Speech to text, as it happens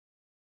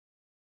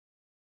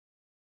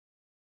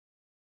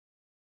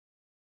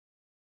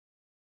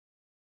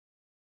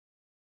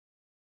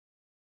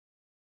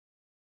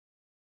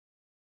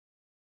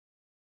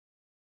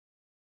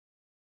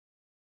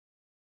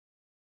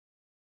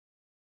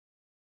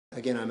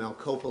Again, I'm Al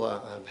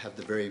Coppola. I have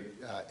the very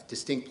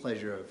distinct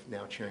pleasure of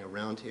now chairing a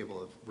roundtable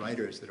of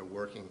writers that are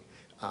working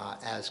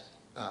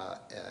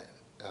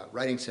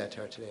writing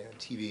satire today on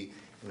TV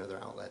and other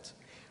outlets.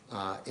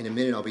 In a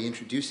minute, I'll be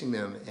introducing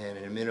them, and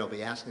in a minute, I'll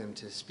be asking them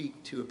to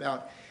speak to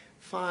about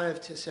 5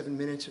 to 7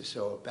 minutes or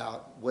so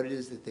about what it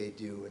is that they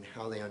do and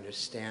how they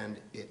understand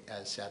it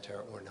as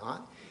satire or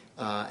not,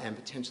 and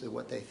potentially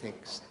what they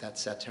think that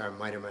satire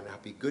might or might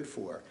not be good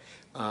for.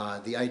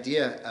 The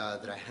idea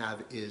that I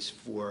have is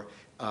for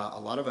a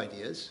lot of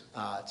ideas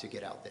to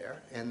get out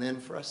there, and then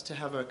for us to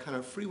have a kind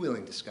of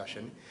freewheeling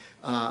discussion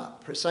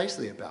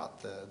precisely about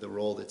the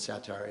role that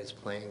satire is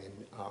playing in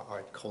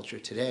our culture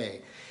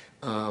today.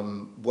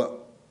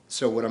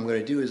 So what I'm going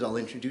to do is I'll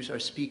introduce our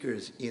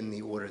speakers in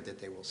the order that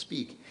they will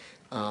speak.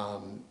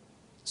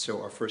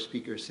 So our first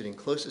speaker sitting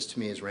closest to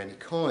me is Randy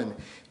Cohen.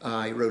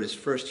 He wrote his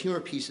first humor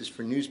pieces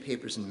for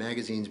newspapers and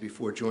magazines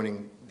before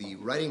joining the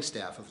writing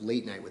staff of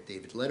Late Night with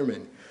David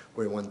Letterman,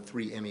 where he won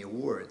 3 Emmy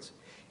Awards.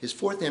 His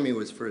 4th Emmy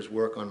was for his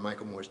work on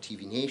Michael Moore's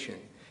TV Nation.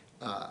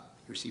 He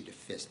received a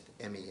 5th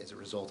Emmy as a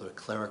result of a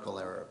clerical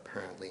error,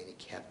 apparently, and he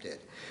kept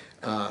it.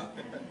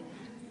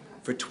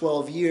 For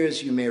 12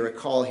 years, you may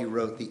recall, he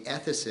wrote The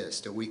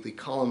Ethicist, a weekly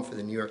column for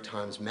the New York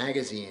Times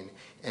Magazine,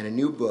 and a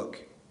new book,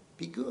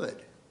 Be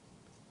Good: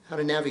 How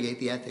to Navigate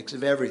the Ethics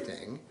of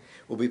Everything,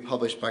 will be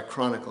published by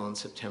Chronicle in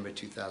September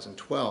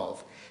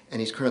 2012. And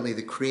he's currently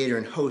the creator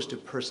and host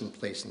of Person,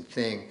 Place, and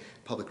Thing,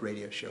 a public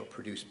radio show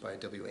produced by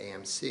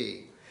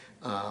WAMC.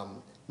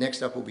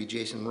 Next up will be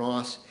Jason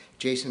Ross.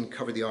 Jason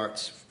covered the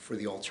arts for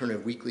the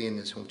Alternative Weekly in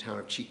his hometown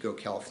of Chico,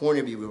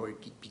 California, before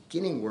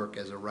beginning work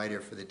as a writer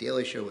for The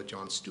Daily Show with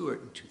Jon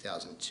Stewart in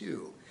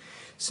 2002.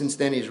 Since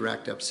then, he's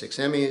racked up 6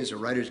 Emmys, a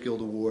Writers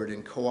Guild Award,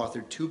 and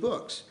co-authored 2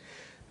 books,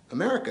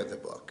 America the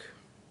Book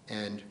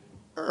and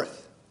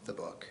Earth the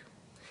Book.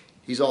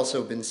 He's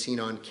also been seen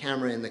on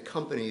camera in the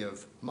company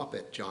of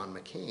Muppet John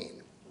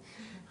McCain.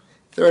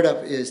 Third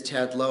up is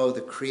Tad Lowe,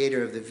 the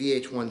creator of the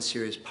VH1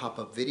 series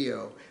Pop-Up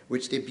Video,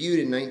 which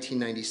debuted in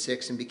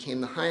 1996 and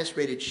became the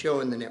highest-rated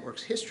show in the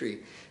network's history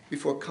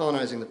before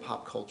colonizing the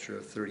pop culture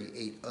of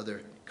 38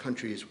 other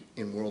countries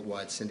in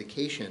worldwide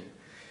syndication.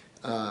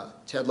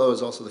 Tad Lowe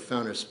is also the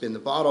founder of Spin the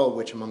Bottle,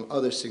 which, among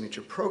other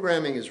signature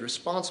programming, is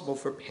responsible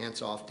for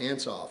Pants Off,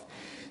 Dance Off,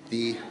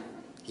 the,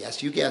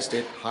 yes, you guessed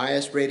it,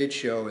 highest-rated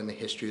show in the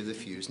history of the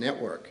Fuse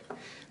network.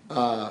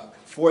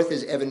 Fourth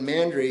is Evan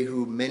Mandry,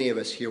 who many of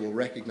us here will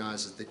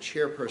recognize as the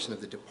chairperson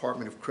of the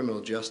Department of Criminal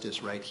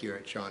Justice right here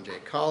at John Jay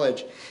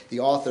College, the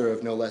author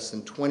of no less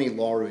than 20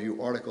 law review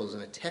articles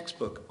and a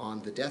textbook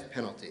on the death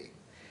penalty.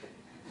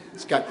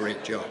 It's got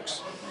great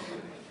jokes.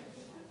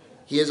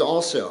 He is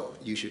also,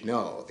 you should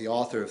know, the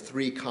author of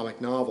 3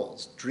 comic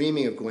novels,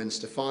 Dreaming of Gwen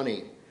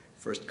Stefani,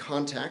 First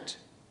Contact,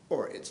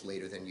 or It's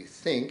Later Than You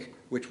Think,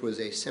 which was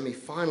a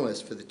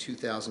semi-finalist for the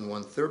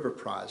 2001 Thurber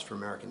Prize for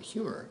American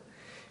Humor,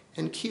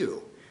 and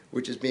Q,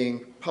 which is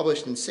being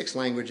published in 6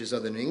 languages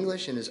other than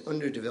English and is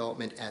under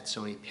development at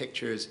Sony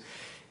Pictures.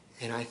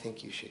 And I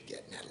think you should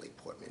get Natalie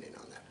Portman in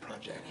on that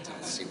project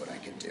and see what I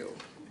can do.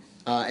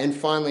 And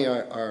finally,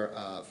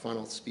 our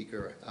final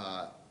speaker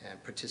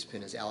and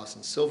participant is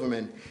Alison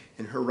Silverman,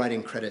 and her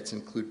writing credits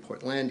include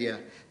Portlandia,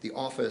 The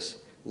Office,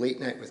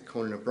 Late Night with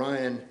Conan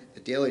O'Brien,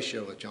 The Daily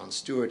Show with Jon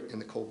Stewart, and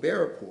The Colbert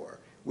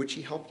Report, which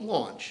she helped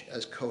launch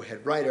as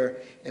co-head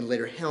writer and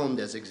later helmed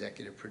as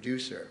executive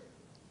producer.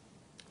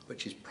 But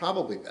she's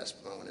probably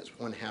best known as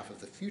one half of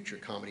the future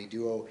comedy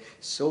duo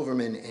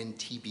Silverman and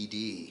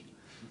TBD.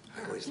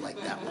 I always like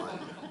that one.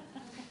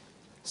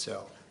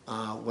 So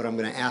what I'm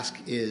going to ask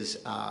is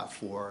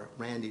for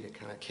Randy to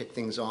kind of kick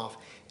things off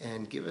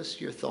and give us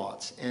your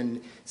thoughts.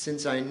 And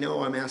since I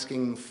know I'm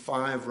asking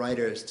 5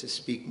 writers to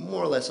speak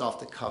more or less off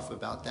the cuff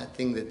about that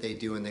thing that they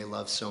do and they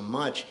love so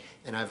much,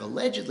 and I've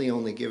allegedly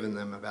only given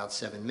them about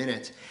 7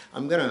 minutes,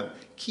 I'm going to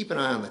keep an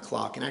eye on the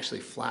clock and actually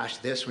flash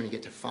this when you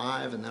get to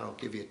 5, and that'll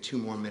give you 2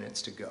 more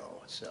minutes to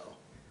go. So,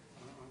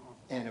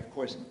 and of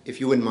course, if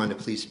you wouldn't mind to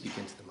please speak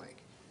into the mic.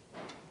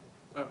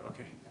 Oh,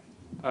 okay.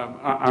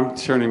 I'm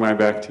turning my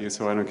back to you,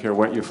 so I don't care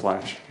what you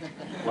flash.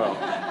 Well,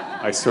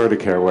 I sort of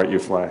care what you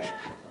flash.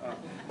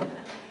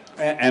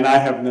 And I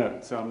have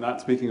notes, so I'm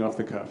not speaking off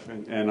the cuff.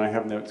 And I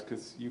have notes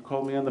because you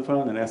called me on the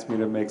phone and asked me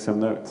to make some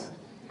notes.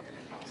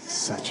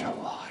 Such a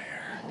liar.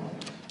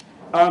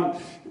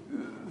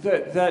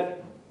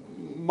 That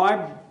my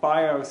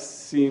bio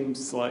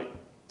seems like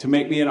to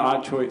make me an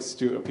odd choice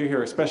to appear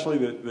here, especially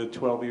the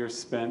 12 years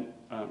spent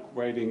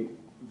writing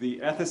The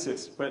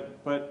Ethicist. But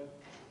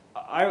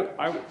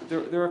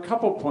there are a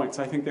couple points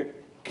I think that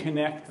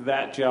connect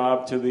that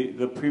job to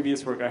the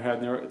previous work I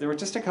had. And there were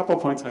just a couple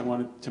points I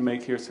wanted to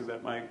make here so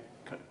that my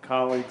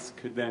colleagues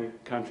could then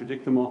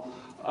contradict them all.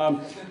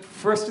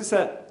 First is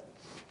that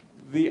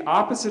the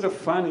opposite of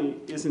funny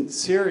isn't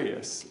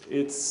serious,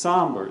 it's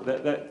somber.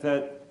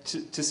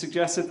 To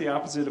suggest that the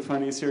opposite of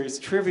funny is serious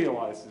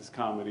trivializes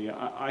comedy,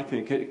 I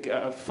think.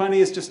 Funny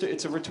is just,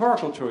 it's a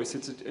rhetorical choice,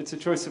 it's a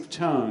choice of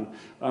tone,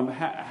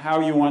 how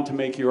you want to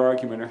make your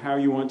argument or how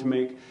you want to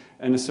make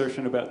an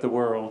assertion about the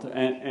world.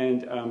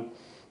 And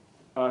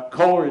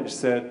Coleridge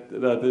said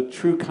the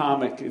true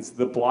comic is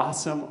the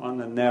blossom on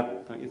the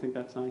nettle. Don't you think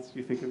that's nice? Do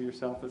you think of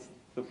yourself as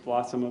the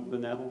blossom of the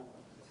nettle?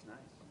 It's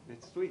nice.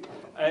 It's sweet.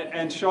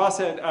 And Shaw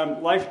said,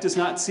 life does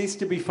not cease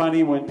to be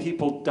funny when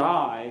people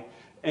die,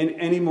 and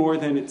any more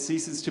than it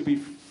ceases to be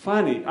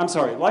funny. I'm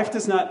sorry, life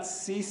does not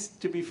cease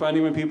to be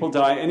funny when people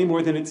die, any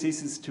more than it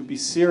ceases to be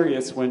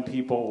serious when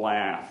people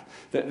laugh.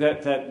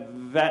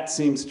 That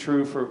seems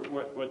true for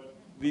what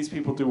these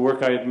people do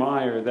work I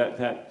admire,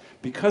 that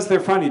because they're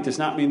funny does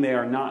not mean they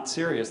are not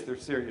serious. They're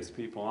serious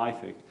people, I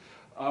think.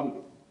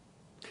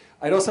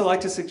 I'd also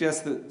like to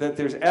suggest that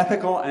there's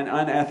ethical and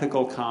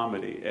unethical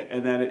comedy,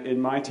 and that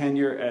in my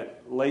tenure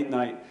at Late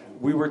Night,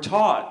 we were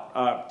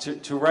taught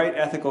to write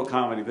ethical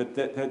comedy,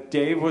 that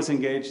Dave was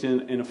engaged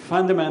in a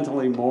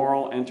fundamentally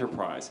moral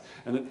enterprise.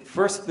 And that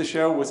first the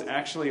show was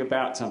actually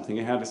about something.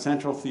 It had a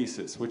central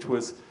thesis, which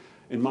was,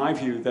 in my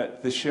view,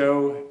 that the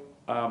show,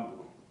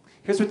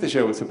 here's what the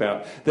show was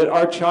about, that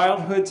our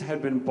childhoods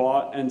had been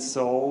bought and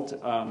sold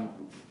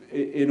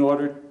in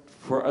order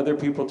for other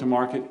people to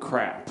market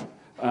crap.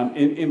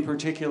 In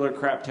particular,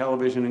 crap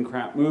television and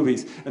crap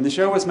movies. And the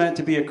show was meant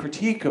to be a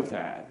critique of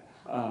that.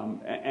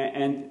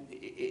 And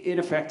in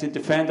effect, to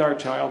defend our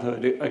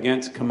childhood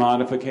against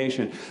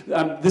commodification.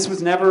 This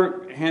was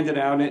never handed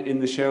out in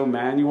the show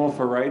manual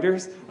for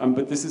writers,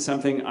 but this is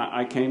something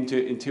I came to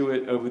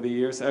intuit over the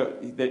years,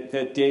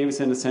 that Dave is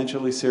an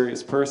essentially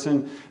serious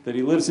person, that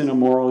he lives in a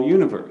moral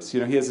universe.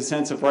 You know, he has a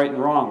sense of right and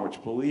wrong,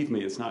 which, believe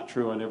me, is not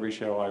true on every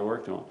show I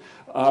worked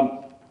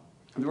on.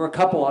 There were a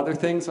couple other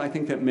things, I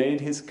think, that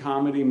made his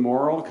comedy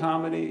moral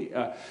comedy.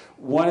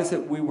 One is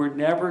that we were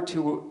never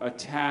to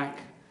attack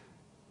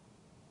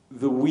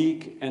the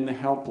weak and the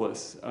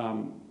helpless.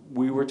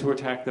 We were to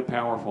attack the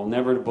powerful,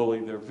 never to bully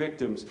their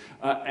victims.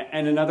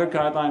 And another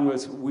guideline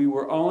was we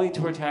were only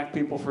to attack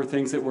people for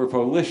things that were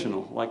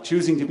volitional, like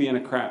choosing to be in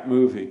a crap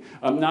movie,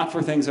 not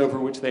for things over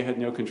which they had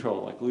no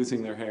control, like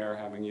losing their hair,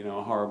 having, you know,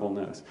 a horrible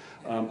nose.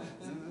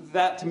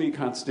 That, to me,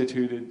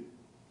 constituted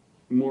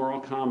moral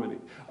comedy.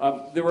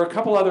 There were a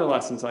couple other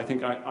lessons I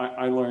think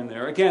I learned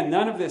there. Again,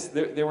 none of this,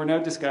 there were no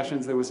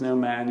discussions, there was no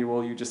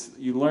manual,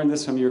 you learned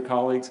this from your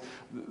colleagues,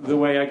 the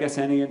way I guess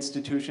any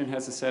institution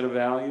has a set of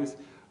values.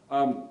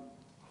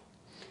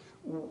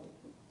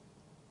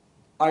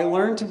 I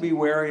learned to be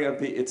wary of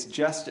the "it's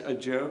just a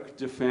joke"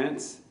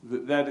 defense,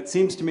 that it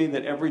seems to me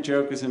that every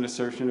joke is an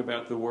assertion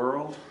about the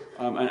world.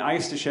 And I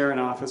used to share an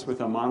office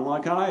with a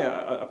monologue guy,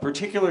 a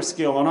particular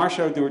skill. On our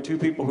show, there were two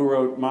people who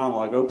wrote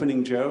monologue,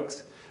 opening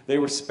jokes. They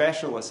were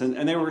specialists,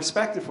 and they were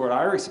respected for it.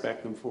 I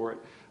respect them for it.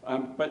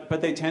 But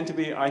they tend to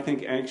be, I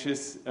think,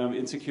 anxious,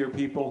 insecure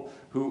people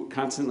who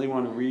constantly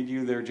want to read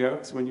you their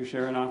jokes when you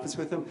share an office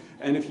with them.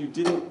 And if you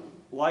didn't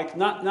like,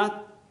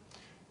 not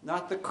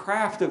the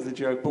craft of the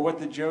joke, but what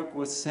the joke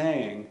was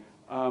saying,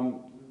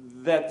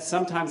 that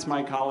sometimes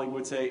my colleague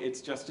would say, it's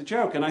just a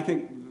joke. And I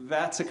think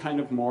that's a kind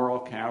of moral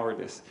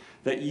cowardice,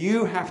 that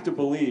you have to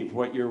believe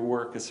what your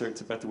work asserts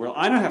about the world.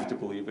 I don't have to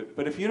believe it,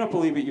 but if you don't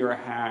believe it, you're a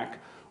hack,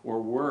 or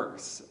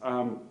worse.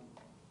 And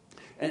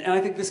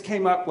I think this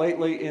came up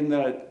lately in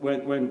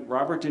when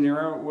Robert De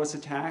Niro was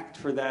attacked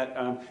for that,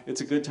 it's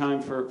a good time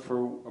for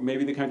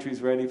maybe the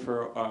country's ready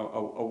for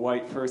a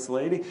white first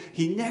lady.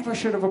 He never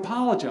should have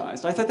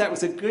apologized. I thought that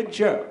was a good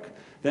joke.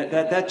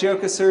 That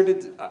joke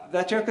asserted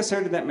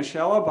that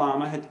Michelle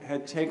Obama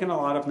had taken a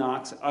lot of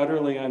knocks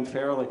utterly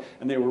unfairly,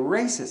 and they were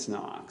racist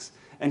knocks.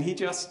 And he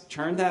just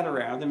turned that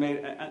around and made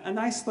a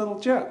nice little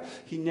joke.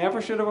 He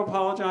never should have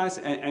apologized,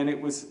 and it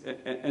was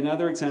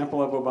another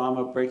example of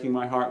Obama breaking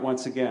my heart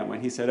once again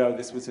when he said, "Oh,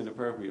 this was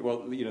inappropriate."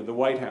 Well, you know, the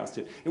White House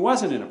did. It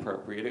wasn't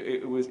inappropriate.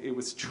 It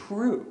was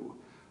true.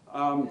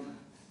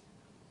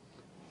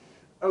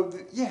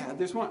 Yeah,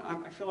 there's one.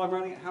 I feel I'm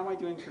running. How am I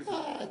doing for?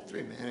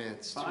 3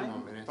 minutes. Fine, 2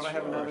 more minutes. but I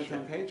have sure, another sure.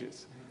 10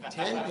 pages.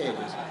 10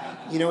 pages.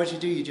 You know what you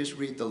do? You just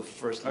read the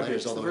first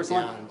letters all the way first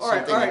line. down. All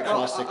right, Something all right,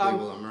 acrostically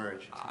will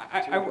emerge.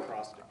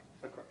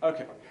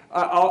 Okay.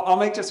 I'll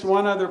make just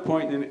one other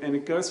point, and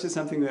it goes to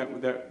something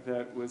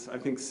that was, I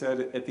think,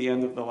 said at the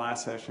end of the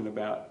last session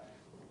about,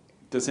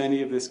 does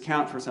any of this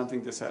count for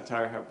something? Does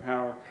satire have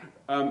power?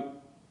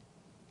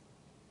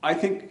 I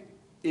think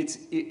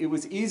it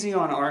was easy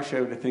on our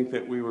show to think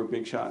that we were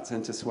big shots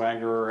and to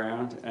swagger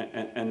around,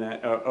 and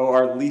that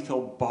our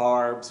lethal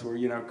barbs were,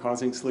 you know,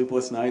 causing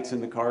sleepless nights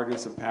in the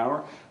corridors of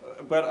power.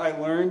 But I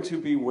learned to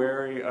be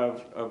wary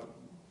of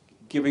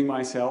giving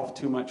myself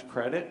too much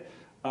credit.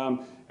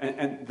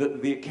 And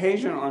the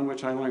occasion on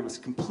which I learned was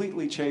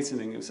completely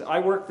chastening. I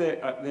worked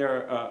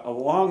there a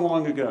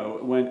long ago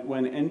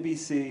when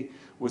NBC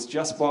was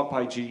just bought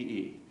by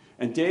GE.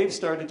 And Dave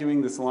started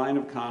doing this line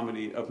of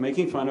comedy of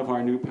making fun of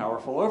our new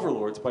powerful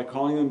overlords by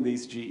calling them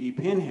these GE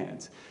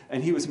pinheads.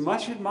 And he was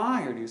much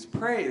admired. He was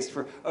praised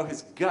for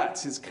his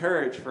guts, his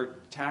courage for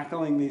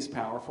tackling these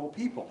powerful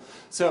people.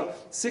 So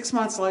 6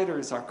 months later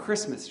is our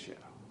Christmas show.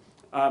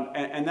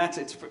 And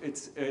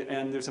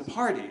there's a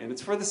party, and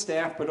it's for the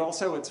staff, but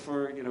also it's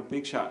for, you know,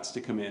 big shots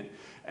to come in.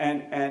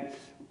 And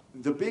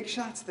the big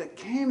shots that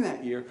came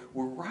that year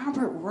were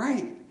Robert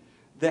Wright,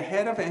 the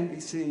head of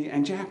NBC,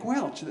 and Jack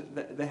Welch,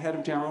 the head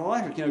of General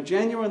Electric, you know,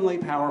 genuinely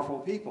powerful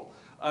people.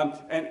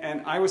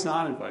 And I was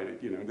not invited,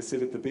 you know, to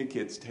sit at the big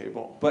kids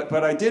table,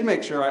 but I did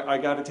make sure I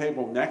got a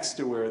table next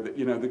to where the,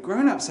 you know, the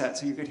grown-ups sat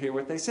so you could hear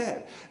what they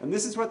said. And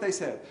this is what they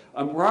said.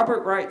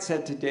 Robert Wright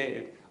said to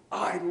Dave,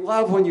 "I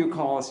love when you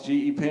call us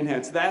GE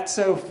Pinheads. That's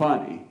so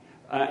funny."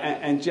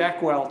 And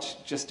Jack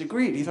Welch just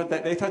agreed. He thought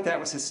that they thought that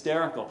was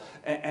hysterical.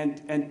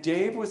 And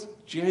Dave was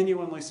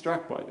genuinely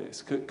struck by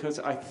this, because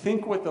I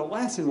think what the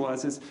lesson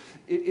was is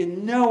it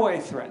in no way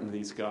threatened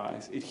these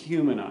guys. It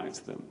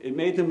humanized them. It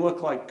made them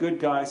look like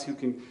good guys who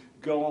can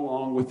go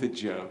along with the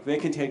joke. They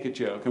can take a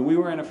joke. And we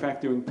were in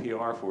effect doing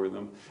PR for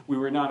them. We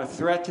were not a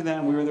threat to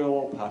them. We were their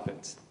little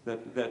puppets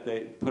that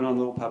they put on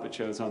little puppet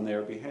shows on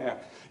their behalf.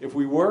 If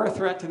we were a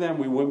threat to them,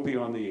 we wouldn't be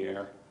on the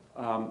air.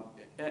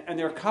 And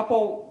there are a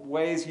couple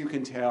ways you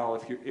can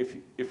tell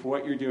if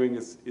what you're doing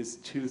is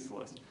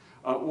toothless.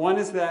 One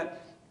is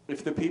that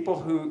if the people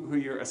who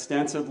you're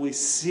ostensibly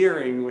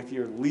searing with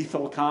your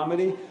lethal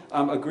comedy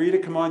agree to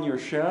come on your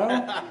show,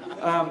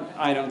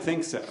 I don't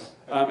think so.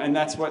 And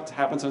that's what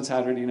happens on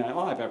Saturday Night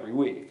Live every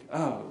week.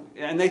 Oh,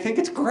 and they think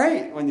it's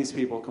great when these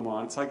people come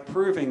on. It's like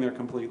proving they're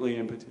completely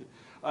impotent.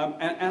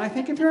 And I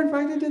think if you're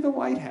invited to the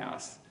White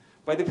House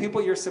by the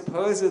people you're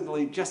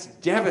supposedly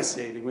just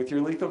devastating with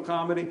your lethal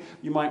comedy,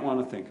 you might want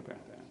to think about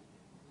that.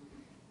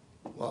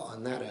 Well,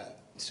 on that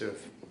sort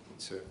of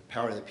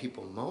power of the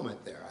people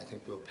moment there, I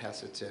think we'll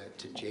pass it to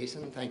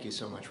Jason. Thank you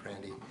so much,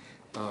 Randy.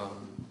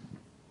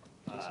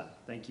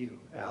 Thank you,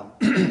 Al.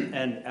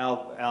 And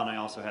Al and I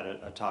also had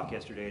a talk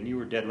yesterday, and you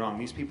were dead wrong.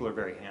 These people are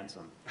very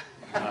handsome.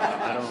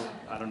 I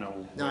don't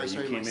know where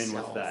you came in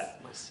with that.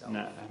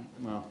 No,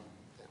 well.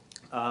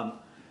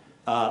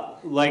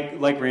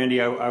 Like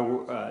Randy, I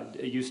work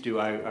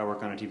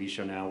on a TV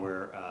show now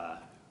where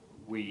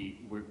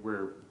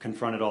we're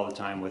confronted all the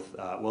time with,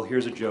 well,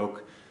 here's a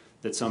joke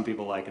that some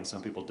people like and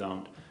some people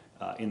don't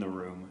in the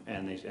room,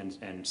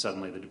 and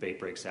suddenly the debate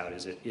breaks out.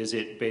 Is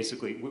it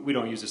basically, we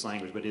don't use this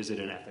language, but is it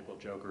an ethical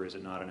joke or is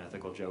it not an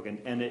ethical joke?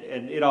 And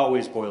it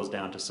always boils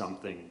down to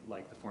something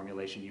like the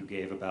formulation you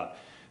gave about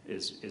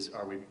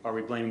are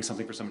we blaming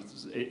something for something?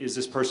 Is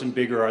this person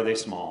big or are they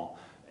small?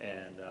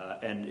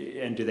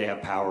 And do they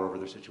have power over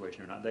their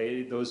situation or not?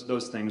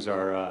 Those things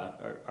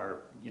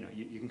are you know,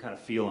 you can kind of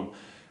feel them.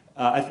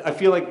 I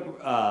feel like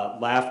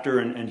laughter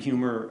and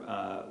humor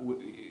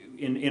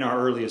in our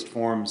earliest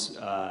forms.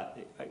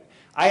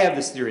 I have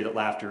this theory that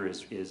laughter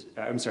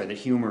that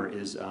humor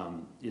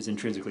is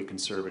intrinsically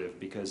conservative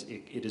because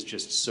it is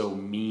just so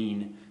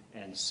mean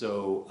and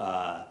so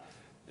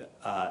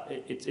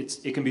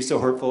it can be so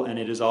hurtful, and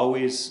it is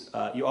always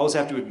you always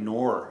have to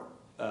ignore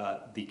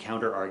the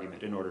counter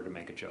argument in order to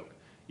make a joke.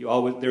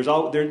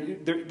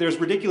 There's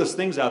ridiculous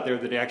things out there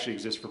that actually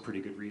exist for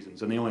pretty good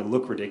reasons, and they only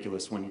look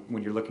ridiculous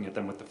when you're looking at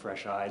them with the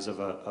fresh eyes of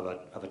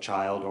a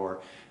child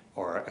or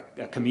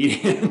a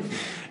comedian,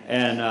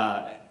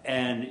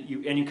 and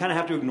you kind of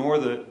have to ignore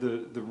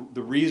the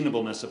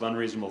reasonableness of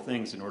unreasonable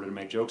things in order to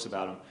make jokes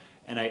about them.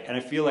 And I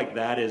feel like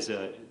that is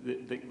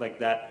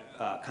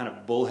kind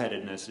of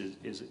bullheadedness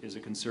is a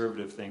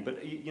conservative thing.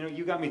 But you know,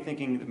 you got me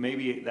thinking that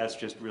maybe that's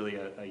just really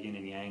a yin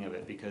and yang of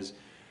it, because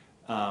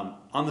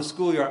on the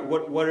schoolyard,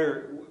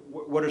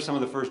 what are some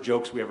of the first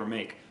jokes we ever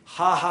make?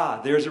 Ha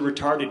ha! There's a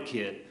retarded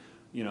kid.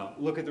 You know,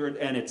 look at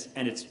and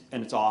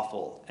it's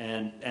awful.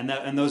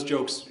 And those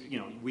jokes, you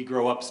know, we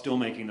grow up still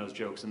making those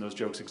jokes, and those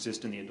jokes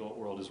exist in the adult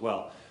world as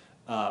well.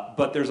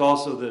 But there's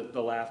also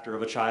the laughter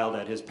of a child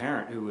at his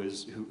parent who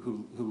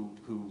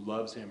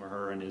loves him or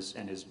her and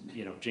is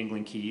you know,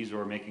 jingling keys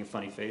or making a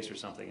funny face or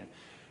something,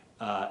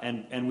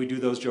 and we do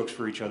those jokes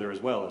for each other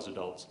as well as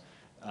adults.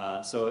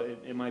 So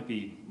it might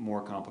be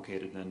more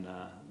complicated than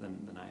I.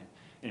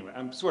 Anyway,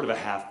 I'm sort of a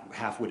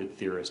half-witted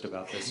theorist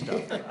about this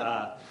stuff.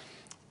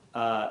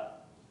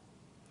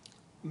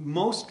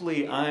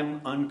 Mostly, I'm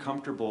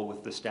uncomfortable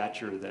with the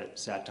stature that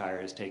satire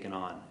has taken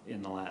on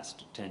in the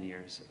last 10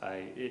 years.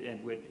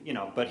 You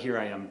know, but here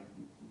I am,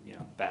 you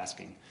know,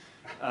 basking.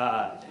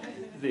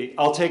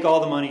 I'll take all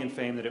the money and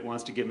fame that it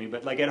wants to give me,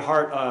 but like at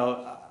heart,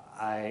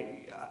 I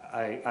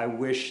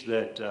wish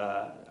that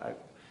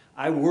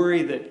I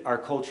worry that our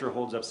culture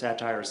holds up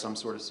satire as some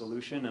sort of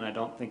solution, and I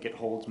don't think it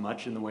holds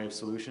much in the way of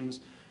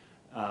solutions.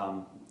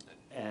 I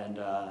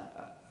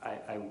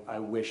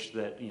wish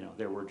that, you know,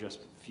 there were just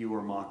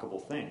fewer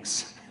mockable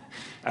things.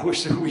 I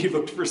wish that we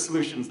looked for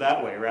solutions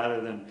that way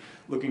rather than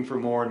looking for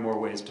more and more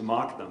ways to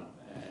mock them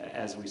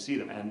as we see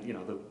them. And you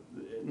know,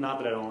 not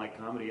that I don't like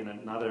comedy,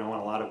 and not that I don't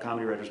want a lot of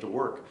comedy writers to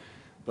work,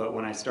 but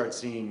when I start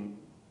seeing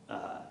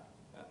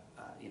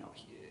you know,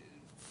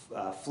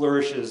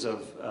 flourishes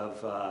of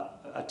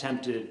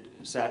attempted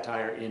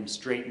satire in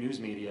straight news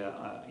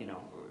media, you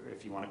know,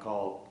 if you want to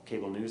call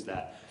cable news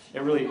that,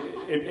 it really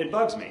it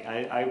bugs me.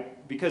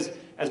 Because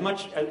as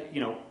much as,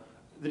 you know,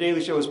 The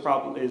Daily Show is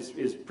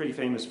pretty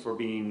famous for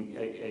being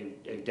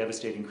a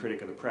devastating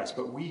critic of the press,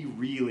 but we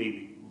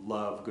really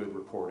love good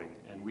reporting,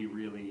 and we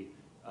really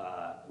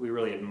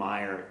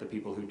admire the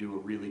people who do a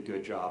really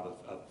good job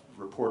of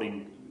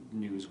reporting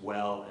news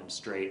well and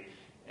straight.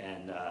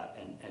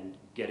 and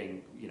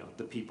getting, you know,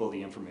 the people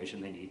the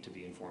information they need to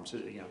be informed. So,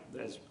 you know,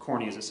 as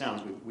corny as it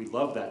sounds, we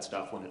love that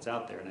stuff when it's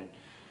out there.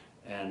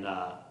 And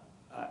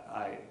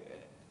I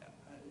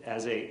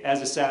as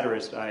a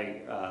satirist,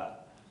 I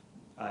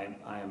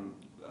am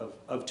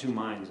of two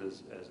minds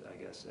as I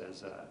guess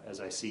as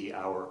I see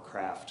our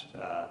craft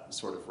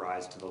sort of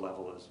rise to the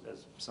level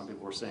as some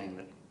people were saying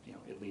that, you know,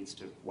 it leads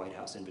to White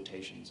House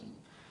invitations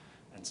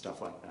and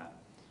stuff like that.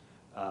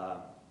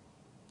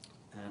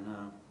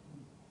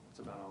 That's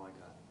about all I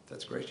got.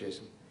 That's great,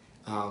 Jason.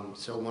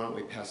 So why don't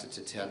we pass it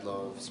to Ted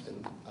Lowe,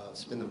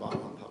 Spin the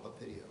Bottle on Pop-Up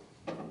Video.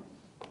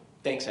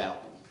 Thanks, Al.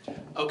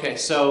 Okay,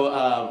 so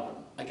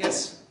I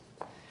guess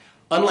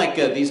unlike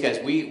these guys,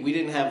 we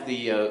didn't have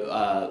the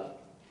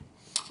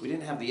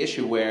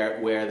issue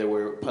where there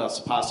were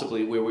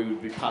possibly where we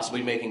would be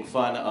possibly making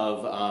fun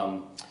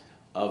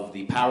of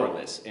the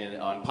powerless and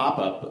on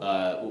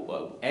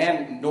Pop-Up,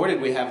 and nor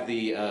did we have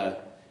the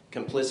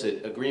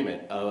complicit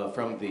agreement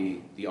from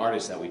the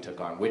artists that we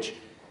took on, which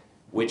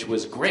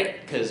was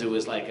great because it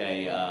was like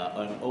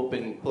an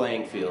open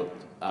playing field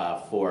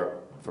for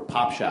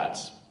pop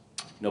shots,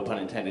 no pun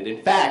intended.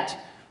 In fact,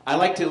 I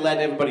like to let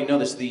everybody know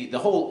this: the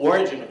whole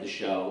origin of the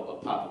show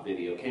of Pop-Up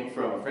Video came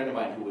from a friend of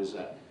mine who was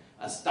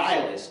a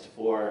stylist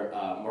for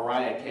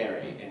Mariah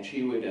Carey, and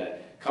she would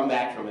come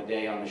back from a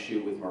day on the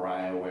shoot with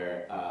Mariah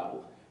where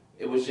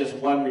it was just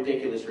one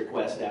ridiculous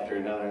request after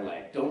another,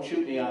 like, don't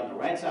shoot me on the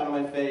right side of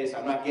my face,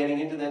 I'm not getting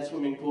into that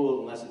swimming pool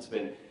unless it's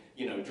been,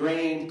 you know,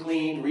 drained,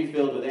 cleaned,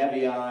 refilled with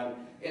Evian,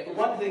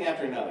 one thing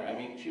after another. I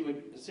mean, she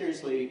would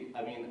seriously,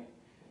 I mean,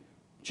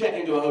 check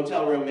into a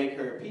hotel room, make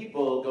her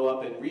people go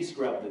up and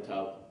re-scrub the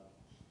tub.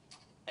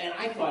 And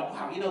I thought,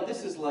 wow, you know,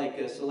 this is like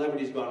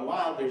Celebrities Gone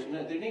Wild.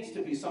 There needs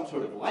to be some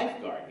sort of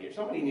lifeguard here.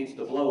 Somebody needs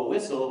to blow a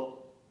whistle.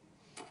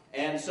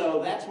 And so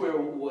that's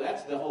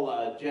the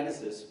whole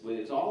genesis.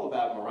 It's all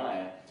about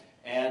Mariah.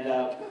 And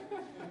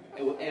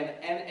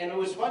it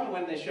was fun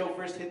when the show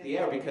first hit the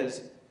air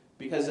because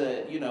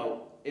you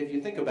know, if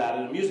you think about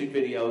it, a music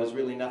video is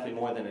really nothing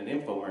more than an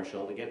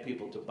infomercial to get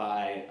people to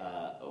buy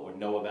or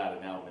know about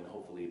an album and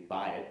hopefully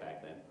buy it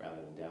back then rather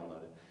than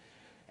download it.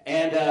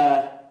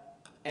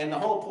 And the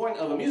whole point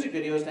of a music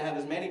video is to have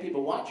as many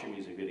people watch your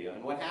music video.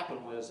 And what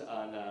happened was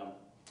on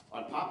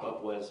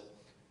Pop-Up was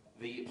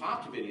the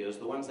popped videos,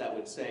 the ones that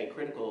would say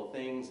critical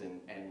things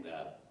and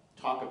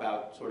talk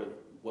about sort of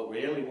what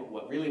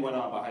really went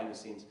on behind the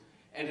scenes,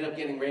 ended up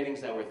getting ratings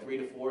that were 3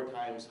 to 4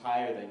 times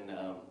higher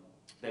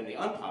than the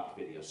unpopped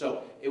video.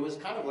 So it was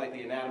kind of like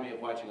the anatomy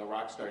of watching a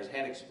rock star's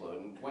head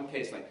explode. In one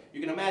case, like, you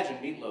can imagine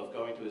Meatloaf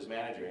going to his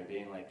manager and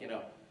being like, you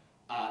know,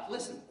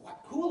 listen,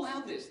 who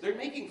allowed this? They're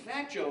making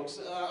fat jokes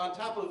on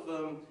top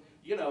of,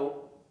 you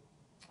know,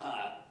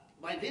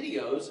 my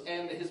videos,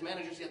 and his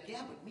manager's like,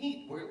 yeah, but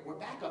Meat, we're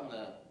back on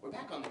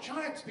the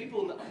charts.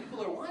 People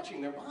are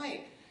watching, they're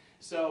buying.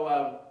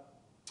 So,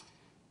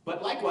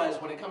 but likewise,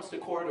 when it comes to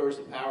corridors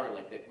of power,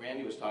 like that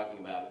Randy was talking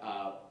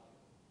about,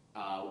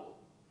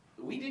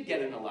 we did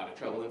get in a lot of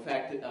trouble. In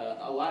fact,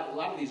 a lot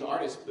of these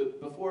artists,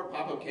 before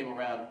Pop-Up came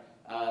around,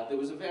 there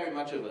was very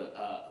much of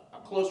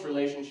a close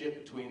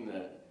relationship between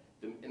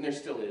and there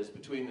still is,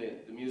 between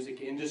the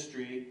music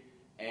industry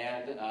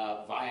and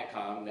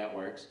Viacom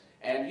networks.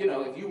 And, you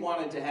know, if you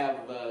wanted to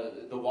have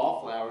the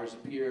Wallflowers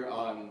appear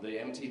on the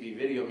MTV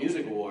Video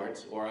Music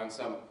Awards or on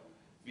some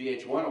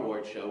VH1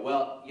 award show,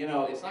 well, you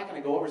know, it's not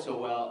going to go over so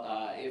well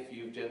if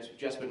you've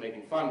just been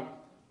making fun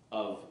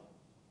of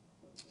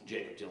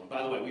Jakob Dylan.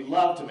 By the way, we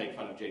love to make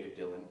fun of Jakob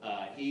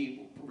Dylan.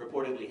 He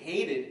reportedly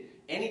hated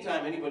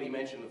anytime anybody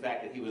mentioned the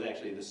fact that he was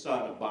actually the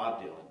son of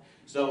Bob Dylan.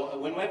 So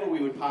whenever we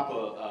would pop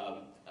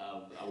a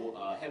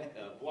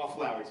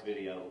Wallflowers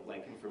video,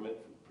 like in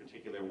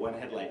particular one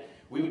headlight,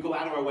 we would go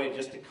out of our way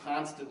just to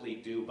constantly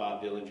do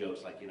Bob Dylan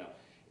jokes, like, you know,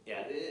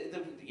 yeah,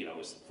 you know, it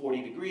was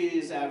 40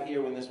 degrees out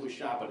here when this was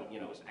shot, but, you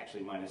know, it was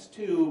actually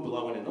 -2,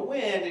 blowing in the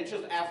wind. It's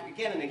just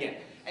again and again.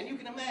 And you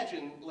can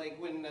imagine, like,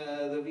 when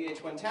the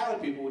VH1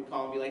 talent people would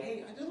call and be like,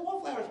 hey, do the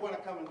Wallflowers want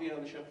to come and be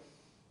on the show?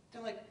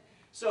 They're like,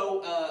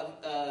 so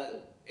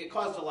it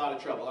caused a lot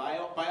of trouble.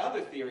 My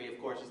other theory, of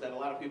course, is that a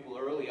lot of people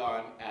early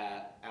on,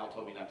 Al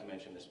told me not to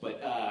mention this, but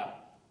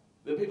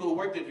the people who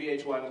worked at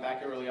VH1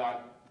 back early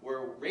on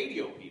were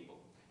radio people.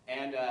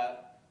 And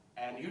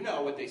you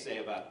know what they say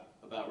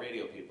about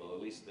radio people,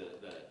 at least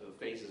the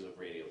faces of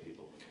radio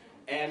people.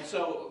 And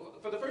so,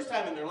 for the first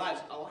time in their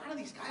lives, a lot of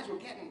these guys were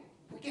getting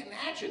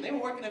action. They were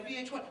working at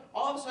VH1.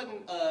 All of a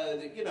sudden,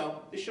 you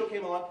know, this show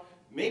came along.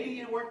 Maybe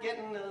you weren't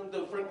getting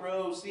the front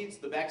row seats,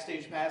 the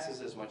backstage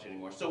passes as much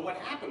anymore. So what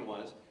happened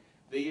was,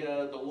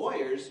 the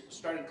lawyers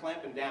started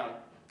clamping down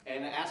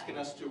and asking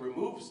us to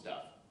remove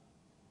stuff.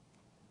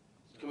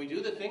 Can we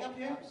do the thing up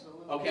here?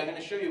 Absolutely. Okay, I'm going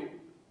to show you.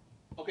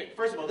 Okay,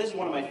 first of all, this is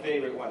one of my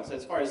favorite ones.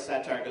 As far as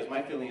satire goes,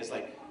 my feeling is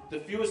like, the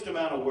fewest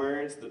amount of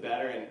words, the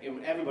better.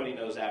 And everybody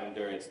knows Adam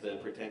Duritz, the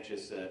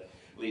pretentious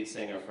lead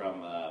singer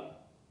from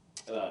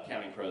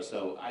Counting Crows.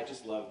 So I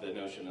just love the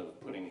notion of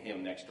putting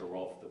him next to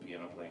Rolf, the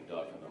piano-playing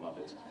dog from the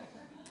Muppets.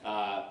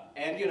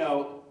 And you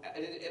know,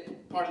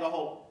 part of the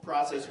whole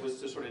process was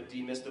to sort of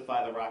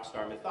demystify the rock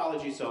star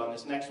mythology. So on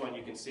this next one,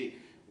 you can see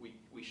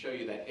we show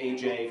you that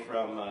AJ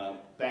from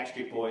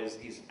Backstreet Boys.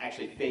 He's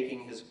actually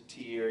faking his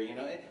tear. You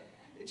know, it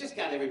just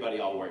got everybody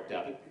all worked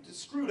up. It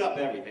just screwed up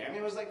everything. I mean,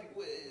 it was like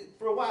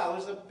for a while it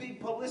was a big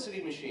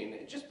publicity machine.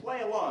 Just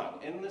play along,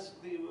 and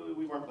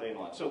we weren't playing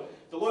along. So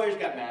the lawyers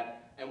got mad.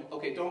 And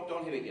okay,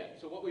 don't hit it yet.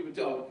 So what we would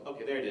do,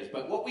 okay, there it is.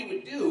 But what we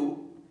would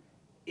do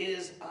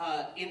is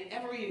in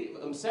every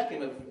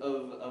second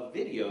of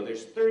video,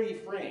 there's 30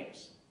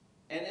 frames.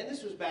 And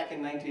this was back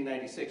in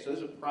 1996, so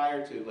this was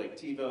prior to like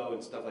TiVo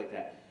and stuff like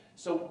that.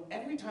 So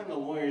every time the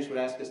lawyers would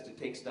ask us to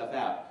take stuff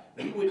out,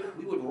 we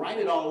would write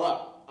it all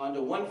up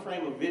onto one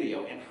frame of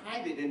video and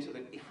hide it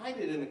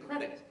in the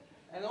credits.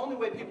 And the only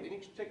way people, and you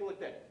can take a look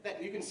there,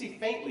 that you can see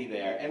faintly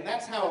there, and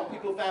that's how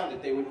people found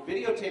it. They would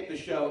videotape the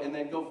show and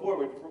then go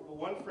forward for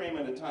one frame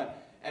at a time.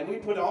 And we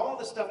put all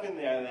the stuff in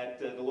there that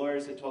the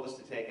lawyers had told us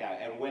to take out.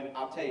 And when,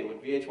 I'll tell you, when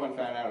VH1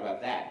 found out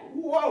about that,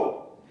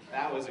 whoa,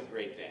 that was a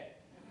great day.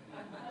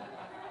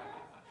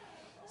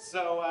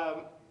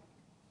 So,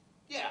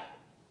 yeah,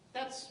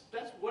 that's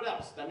what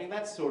else? I mean,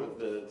 that's sort of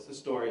the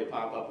story of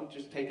Pop-Up. We've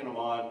just taken them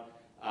on.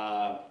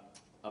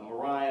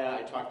 Mariah,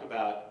 I talked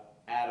about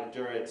Adam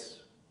Duritz.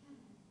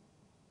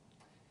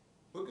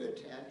 We're good,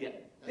 Tad.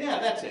 Yeah,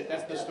 that's it.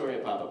 That's the story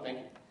of Pop-Up. Thank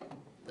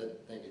you.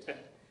 Thank you, Tad.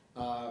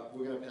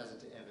 We're going to pass it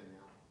to Evan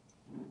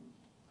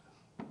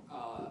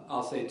now.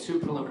 I'll say two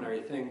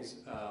preliminary things.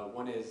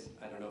 One is,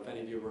 I don't know if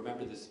any of you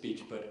remember this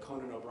speech, but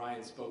Conan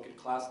O'Brien spoke at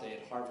class day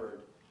at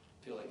Harvard.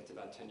 I feel like it's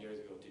about 10 years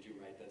ago. Did you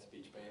write that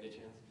speech by any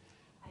chance?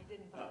 I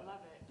didn't, but I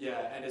love it.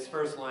 Yeah, and his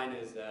first line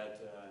is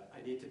that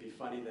I need to be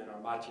funny than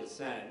Amartya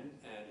Sen,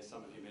 and as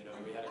some of you may know,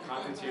 we had a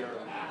conference here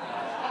with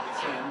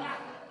Sen,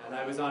 and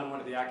I was on one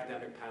of the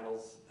academic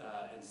panels,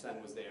 and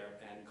Sen was there,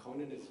 and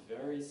Conan is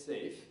very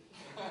safe.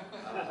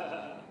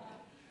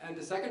 And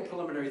the second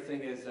preliminary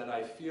thing is that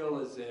I feel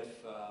as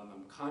if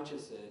I'm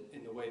conscious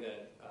in the way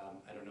that,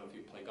 I don't know if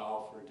you play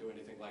golf or do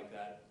anything like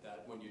that,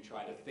 that when you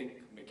try to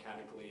think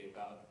mechanically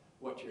about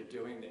what you're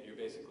doing, that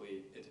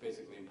it's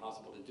basically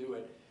impossible to do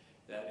it,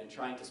 that in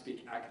trying to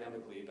speak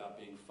academically about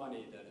being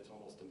funny, that it's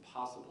almost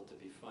impossible to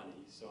be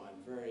funny. So I'm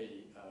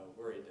very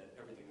worried that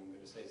everything I'm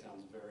going to say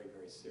sounds very,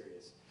 very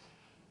serious.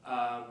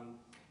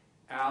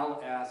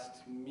 Al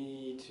asked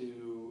me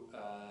to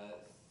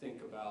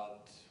think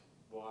about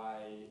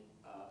why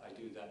I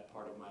do that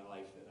part of my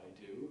life that I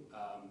do.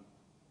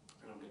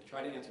 And I'm going to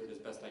try to answer it as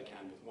best I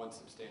can with one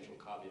substantial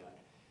caveat.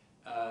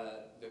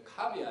 The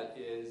caveat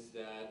is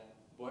that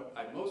what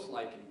I most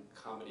like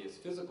in comedy is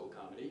physical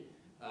comedy.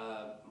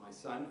 My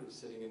son, who's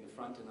sitting in the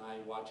front, and I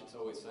watch It's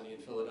Always Sunny in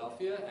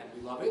Philadelphia, and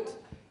we love it.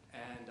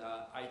 And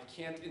I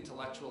can't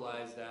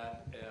intellectualize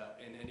that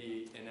in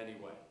any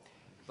way.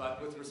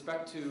 But with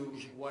respect to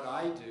what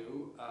I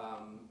do,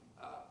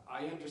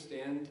 I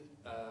understand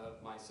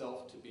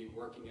myself to be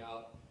working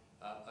out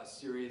a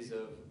series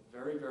of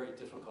very, very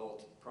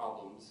difficult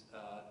problems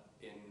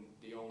in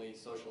the only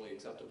socially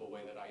acceptable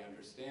way that I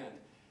understand.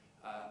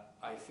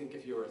 I think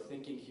if you're a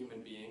thinking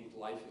human being,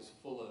 life is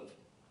full of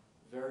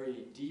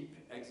very deep,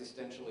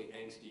 existentially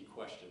angsty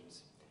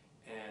questions.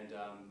 And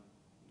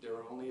there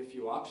are only a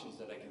few options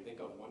that I can think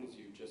of. One is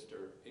you just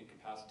are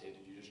incapacitated,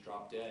 you just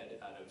drop dead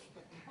out of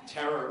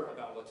terror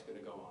about what's going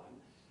to go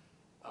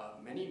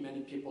on. Many,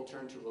 many people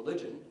turn to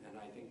religion, and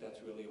I think that's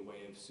really a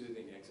way of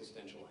soothing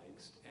existential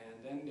angst. And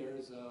then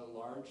there's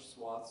large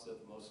swaths of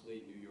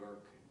mostly New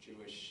York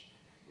Jewish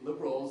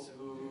liberals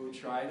who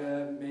try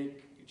to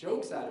make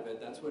jokes out of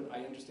it. That's what I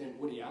understand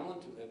Woody Allen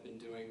to have been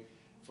doing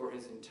for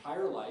his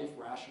entire life,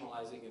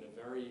 rationalizing in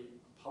a very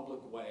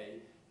public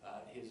way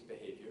his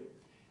behavior.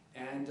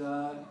 And,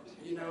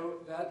 you know,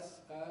 that's,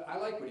 I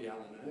like Woody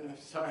Allen.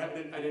 I'm sorry, I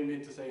didn't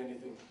mean to say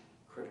anything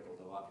critical,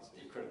 though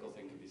obviously a critical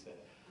thing can be said.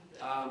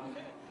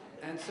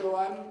 And so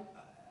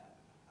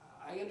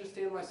I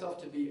understand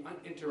myself to be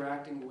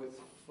interacting with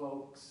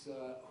folks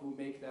who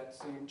make that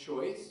same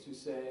choice, to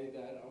say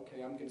that,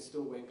 okay, I'm going to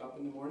still wake up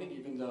in the morning,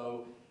 even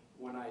though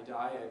when I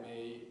die I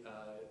may,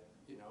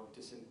 you know,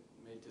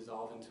 may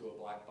dissolve into a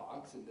black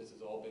box, and this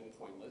has all been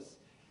pointless.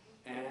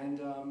 And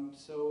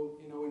so,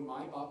 you know, in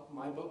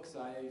my books,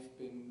 I've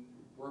been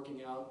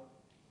working out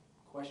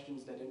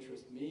questions that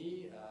interest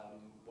me.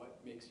 What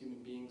makes human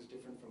beings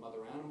different from other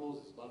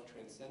animals? Is love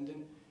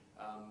transcendent?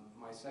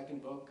 My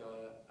second book,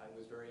 I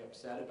was very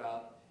upset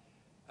about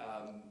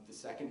the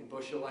second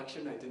Bush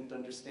election. I didn't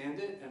understand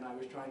it, and I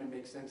was trying to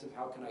make sense of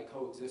how can I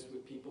coexist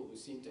with people who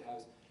seem to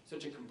have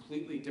such a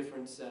completely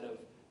different set of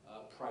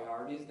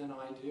priorities than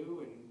I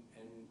do.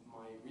 And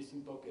my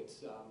recent book,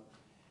 it's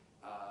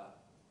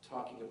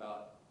talking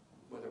about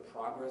whether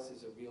progress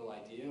is a real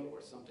idea,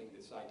 or something,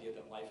 this idea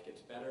that life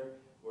gets better,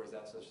 or is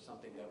that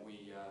something that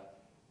we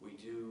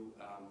do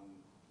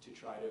to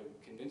try to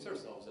convince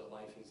ourselves that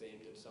life is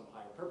aimed at some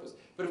higher purpose.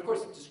 But of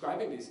course,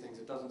 describing these things,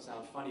 it doesn't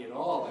sound funny at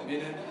all. I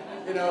mean,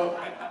 you know,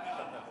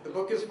 the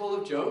book is full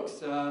of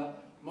jokes.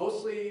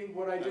 Mostly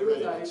what I do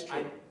is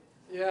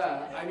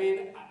Yeah, I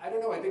mean, I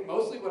don't know. I think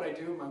mostly what I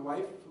do, my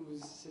wife,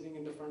 who's sitting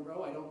in the front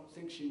row, I don't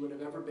think she would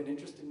have ever been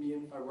interested in me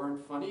if I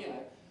weren't funny.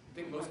 I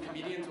think most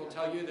comedians will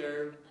tell you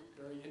they're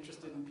very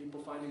interested in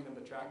people finding them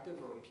attractive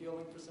or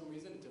appealing for some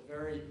reason. It's a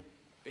very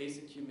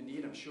basic human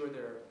need. I'm sure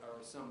there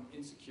are some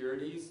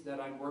insecurities that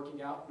I'm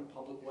working out in a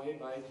public way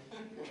by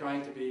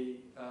trying to be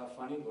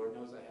funny. Lord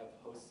knows I have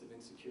hosts of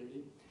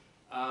insecurity.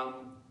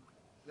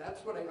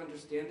 That's what I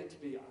understand it to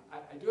be.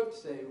 I do have to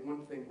say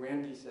one thing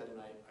Randy said, and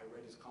I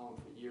read his column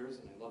for years,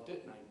 and I loved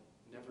it, and I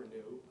never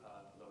knew,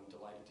 although I'm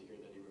delighted to hear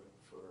that he wrote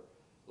for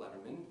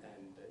Letterman,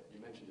 and that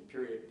you mentioned the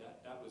period,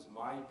 that was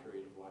my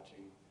period of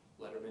watching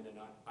Letterman, and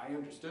I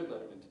understood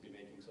Letterman to be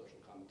making social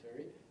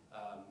commentary,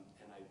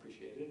 and I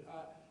appreciated it.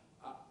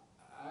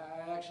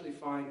 I actually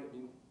find, I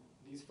mean,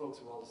 these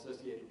folks are all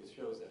associated with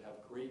shows that have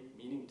great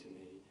meaning to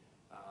me.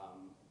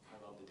 I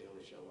love The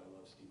Daily Show, I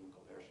love Stephen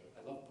Colbert Show,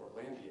 I love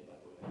Portlandia, by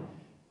the way.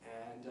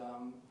 And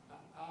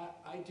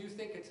I do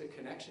think it's a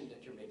connection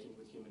that you're making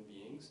with human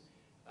beings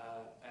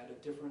at a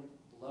different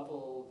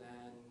level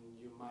than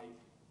you might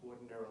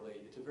ordinarily.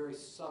 It's a very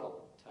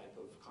subtle type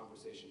of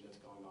conversation that's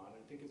going on.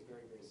 I think it's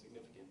very, very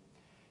significant.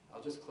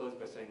 I'll just close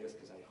by saying this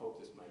because I hope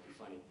this might be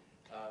funny.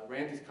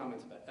 Randy's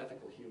comments about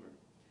ethical humor.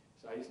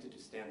 So I used to do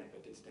stand-up.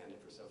 I did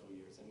stand-up for several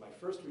years. And my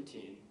first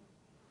routine,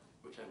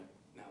 which I'm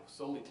now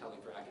solely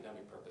telling for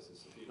academic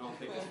purposes, if you don't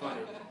think it's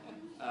funny,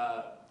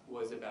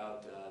 was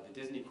about the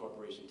Disney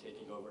Corporation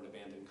taking over an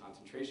abandoned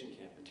concentration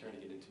camp and turning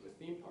it into a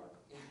theme park.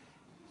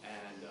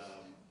 And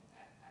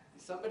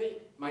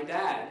my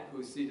dad,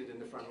 who's seated in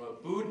the front row,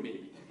 booed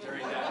me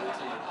during that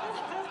routine.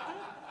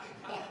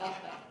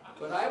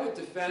 But I would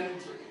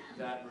defend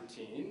that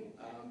routine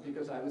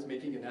because I was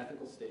making an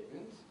ethical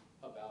statement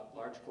about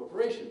large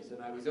corporations,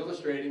 and I was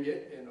illustrating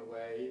it in a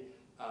way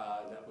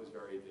that was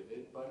very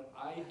vivid. But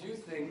I do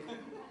think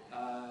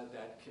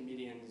that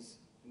comedians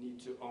need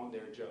to own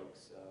their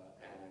jokes,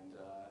 and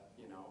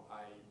you know,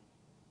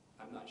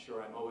 I'm not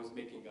sure I'm always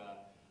making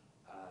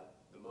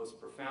the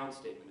most profound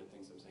statement of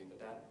things I'm saying, but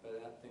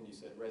that thing you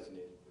said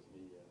resonated with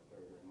me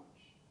very, very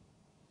much.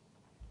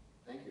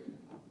 Thank you.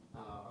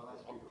 Our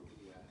last speaker will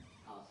be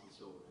Allison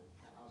Silverman.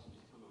 Allison,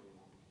 just tell me what you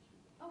want.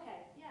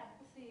 Okay, yeah,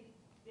 let's see.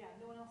 Yeah,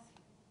 no one else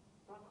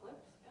brought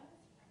clips, guys?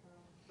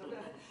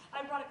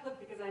 I brought a clip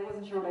because I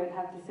wasn't sure what I'd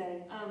have to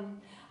say.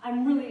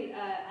 I'm really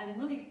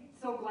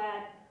so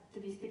glad to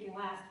be speaking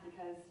last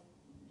because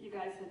you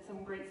guys said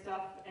some great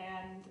stuff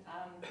and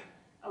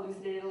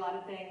elucidated a lot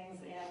of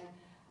things, and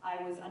I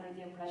was under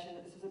the impression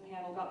that this was a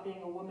panel about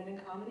being a woman in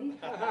comedy,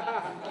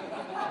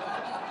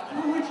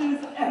 which is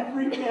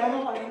every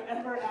panel I've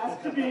ever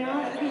asked to be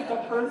on. It's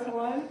the first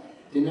one.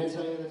 Didn't I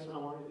tell you that's what I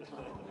wanted to talk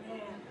about?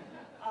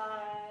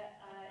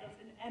 It's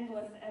an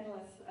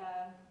endless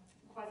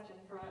question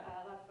for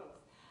a lot of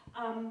folks.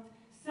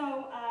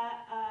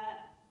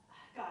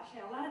 Gosh,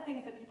 yeah, a lot of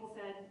things that people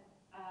said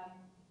I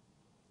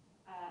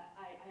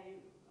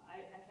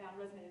found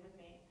resonated with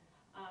me.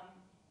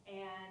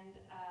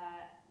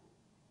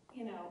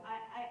 You know,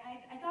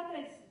 I thought that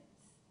I'd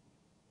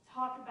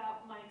talk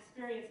about my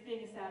experience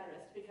being a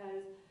satirist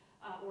because,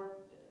 or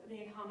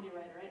being a comedy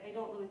writer. I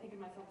don't really think of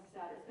myself as a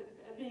satirist, but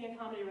being a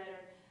comedy writer,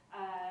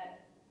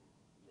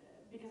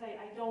 because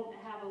I don't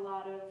have a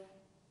lot of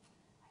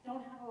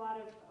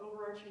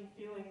overarching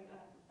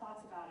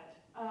thoughts about it.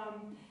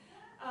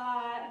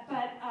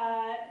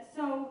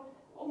 So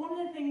one of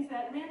the things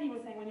that Randy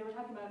was saying when you were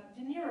talking about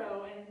De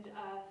Niro and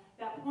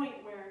that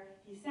point where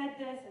he said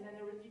this, and then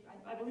there was,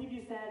 I believe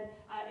you said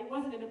it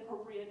wasn't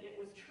inappropriate, it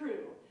was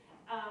true.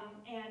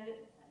 And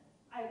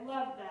I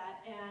love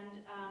that.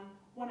 And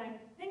when I'm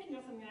thinking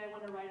of something that I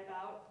want to write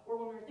about, or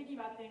when we're thinking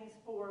about things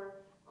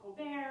for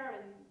Colbert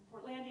and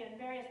Portlandia and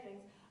various things,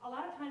 a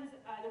lot of times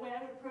the way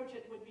I would approach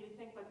it would be to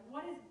think, like,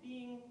 what is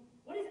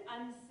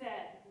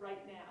unsaid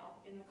right now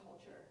in the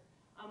culture?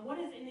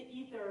 What is in the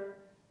ether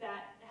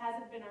that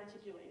hasn't been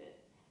articulated?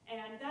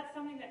 And that's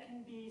something that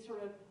can be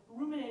sort of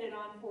ruminated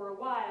on for a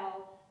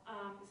while.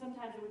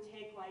 Sometimes it would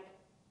take, like,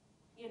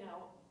 you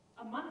know,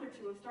 a month or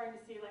two of starting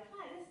to see, like,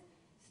 hi, this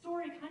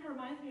story kind of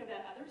reminds me of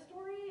that other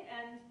story,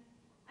 and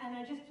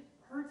I just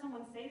heard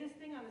someone say this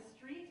thing on the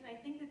street, and I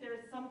think that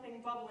there's something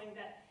bubbling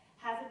that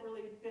hasn't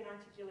really been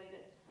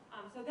articulated.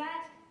 So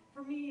that,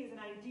 for me, is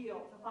an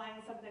ideal, to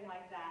find something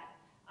like that.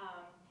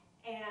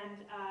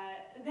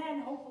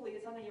 Then, hopefully,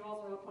 it's something you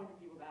also have a point of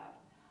view about.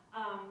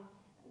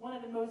 One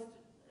of the most,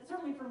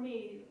 certainly for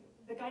me,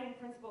 the guiding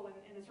principle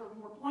in the sort of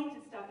more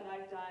pointed stuff that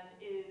I've done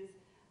is,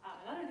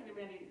 another thing that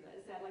Randy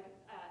said, like,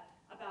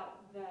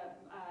 about the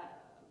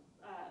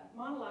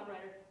monologue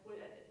writer,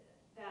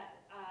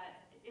 that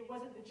it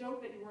wasn't the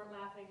joke that you weren't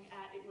laughing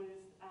at, it was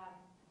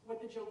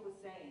what the joke was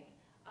saying.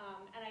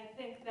 And I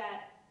think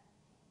that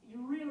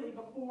you really,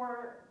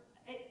 before,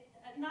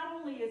 not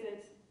only is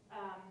it,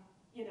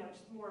 you know,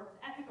 just more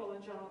ethical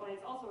in general, but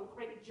it's also a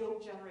great joke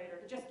generator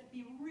to just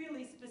be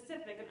really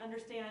specific and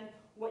understand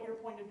what your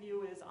point of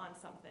view is on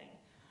something.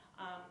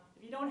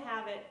 If you don't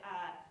have it,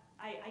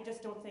 I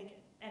just don't think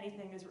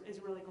anything is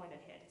really going to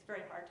hit. It's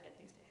very hard to get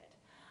things to hit.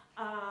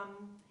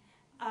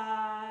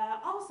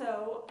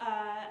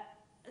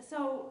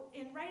 So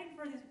in writing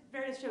for these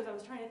various shows, I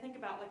was trying to think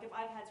about like if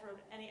I've had sort of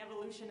any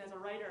evolution as a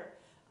writer.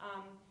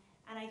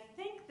 And I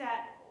think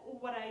that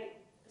what I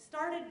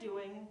started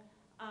doing,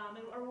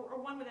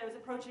 or one way that I was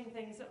approaching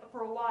things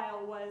for a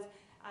while was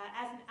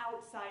as an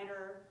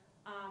outsider,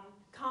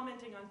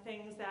 commenting on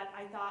things that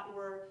I thought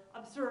were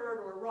absurd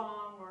or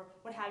wrong or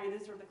what have you.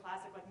 This is sort of the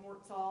classic like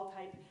Mort Saul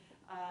type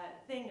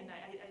thing, and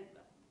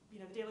you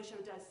know, The Daily Show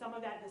does some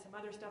of that, does some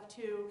other stuff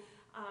too.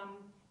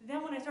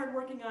 Then when I started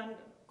working on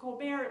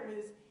Colbert, it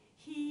was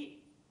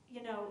he,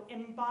 you know,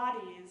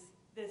 embodies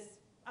this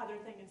other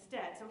thing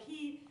instead. So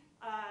he,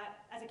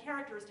 as a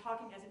character, is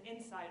talking as an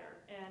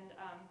insider, and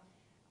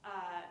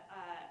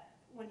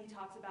when he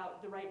talks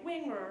about the right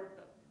wing or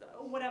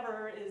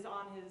whatever is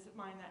on his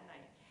mind that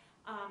night.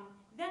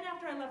 Then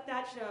after I left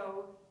that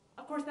show,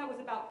 of course that was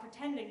about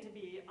pretending to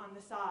be on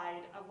the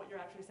side of what you're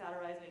actually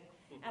satirizing.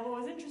 And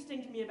what was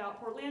interesting to me about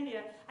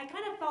Portlandia, I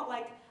kind of felt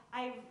like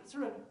I've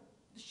sort of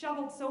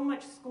shoveled so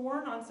much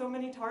scorn on so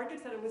many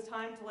targets that it was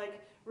time to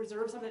like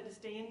reserve some of that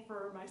disdain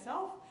for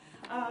myself.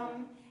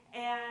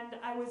 And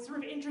I was sort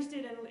of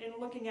interested in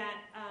looking at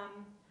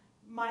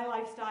my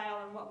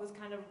lifestyle and what was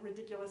kind of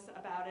ridiculous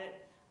about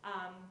it,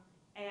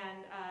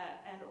 and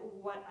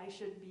what I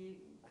should be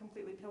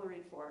completely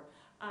pilloried for.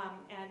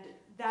 And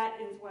that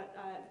is what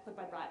the clip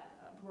I brought,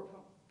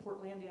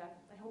 Portlandia.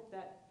 I hope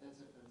that... That's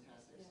a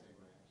fantastic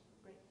segue,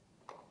 actually. Great.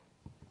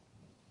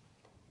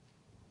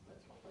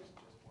 Let's hope this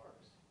just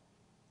works.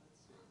 Let's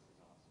see, this is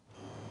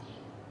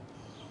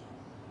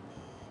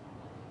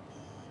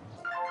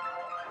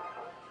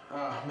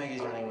awesome.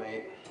 Maggie's running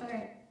late.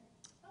 Okay.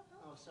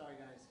 Oh, sorry,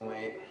 guys.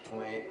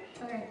 Wait.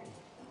 Okay.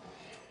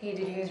 Hey,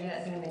 did you guys read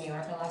that thing in the New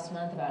Yorker last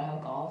month about how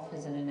golf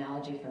is an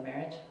analogy for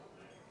marriage?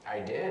 I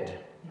did.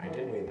 I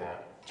did read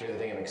that. Did you read the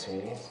thing at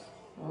McSweeney's?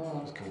 It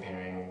was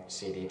comparing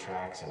CD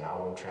tracks and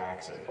album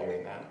tracks. Did you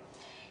read that?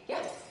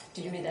 Yeah.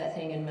 Did you read that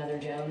thing in Mother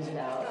Jones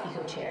about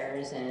eco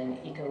chairs and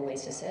eco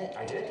ways to sit?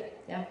 I did.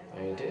 Yeah. I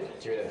did.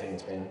 Did you read that thing in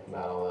Spin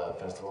about all the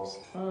festivals?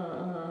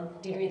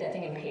 Did you read that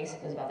thing in Pace?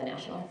 It was about the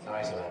National. Oh,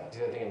 I saw that. Did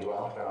you read that thing in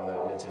Dwell about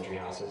all the mid-century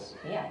houses?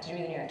 Yeah. Did you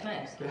read the New York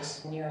Times?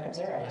 Yes. New York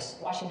Observer? Yes.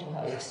 Washington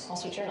Post? Yes. Wall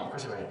Street Journal? Of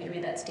course I read. Did you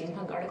read that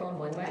steampunk article in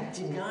Boing Boing? I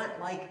did not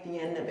like the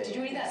end of it. Did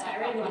you read that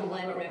siren over the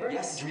Willamette River?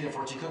 Yes. Did you read the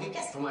fortune cookie?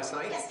 Yes. From last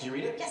night? Yes. Did you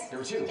read it? Yes. There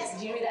were two. Yes.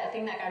 Did you read that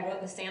thing that guy wrote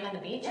in the sand on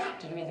the beach? Yeah.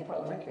 Did you read the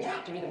Portland Mercury? Yeah.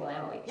 Did you read the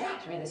Willamette Week? Yeah.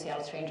 Did you read the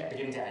Seattle Stranger?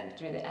 Beginning to end.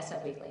 Did you read the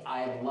SF Weekly?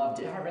 I loved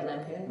it. The Harvard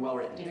Lampoon? Well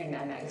written. Did you read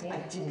Mad Magazine? I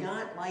did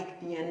not like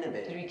the end of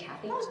it. Did you read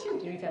Kathy? That was cute.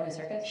 Did you read Family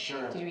Circus?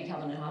 Sure. Did you read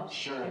Calvin and Hobbes?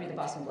 Sure. Did you read the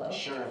Boston Globe?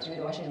 Sure. Did you read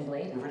the Washington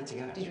Blade? We read it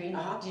together. Did you read?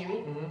 Uh-huh. Did you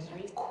read? Mm-hmm. Did you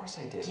read? Of course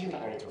I did. Did you read?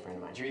 I read it to a friend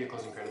of mine. Did you read the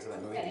closing credits of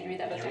that movie? Yeah, did you read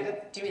that book? Did you read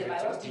it? Did you read the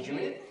Bible? Did you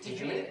read it? Did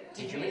you read it?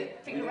 Did you read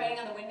it? Finger writing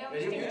on the window?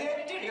 Did you read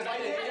it? Because I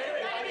did.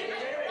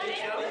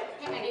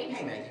 Hey, Maggie.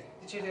 Hey, Maggie.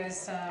 Did you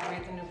guys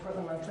read the new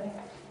Portland Monthly?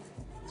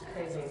 It's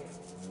crazy.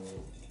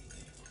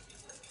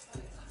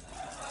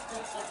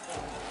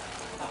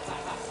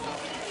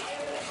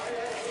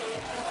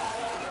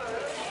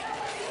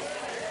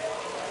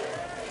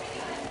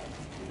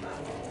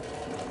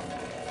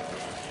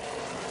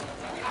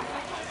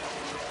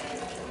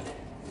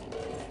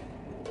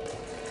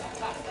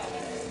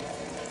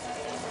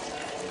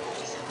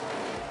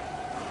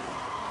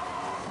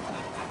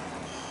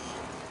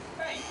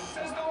 Hey, it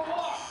says no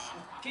walk.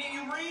 Can't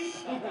you read?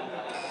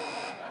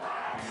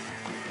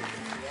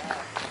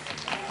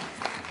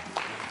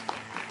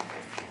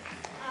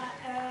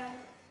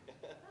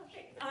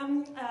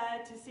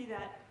 To see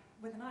that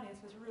with an audience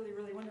was really,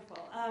 really wonderful.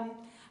 And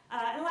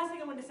the last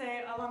thing I wanted to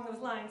say along those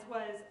lines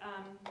was,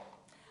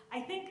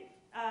 I think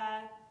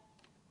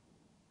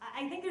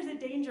there's a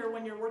danger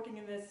when you're working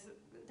in this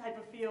type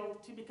of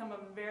field to become a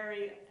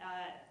very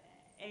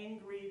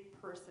angry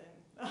person,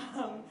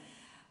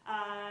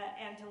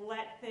 and to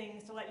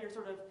let your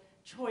sort of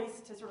choice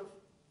to sort of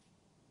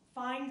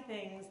find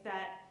things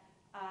that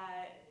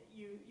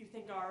you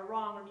think are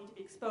wrong or need to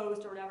be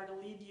exposed or whatever to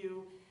lead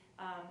you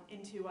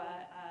into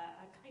a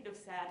kind of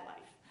sad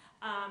life.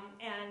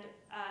 And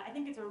I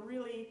think it's a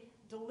really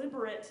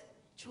deliberate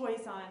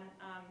choice on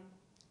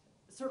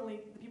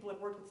certainly the people that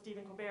worked with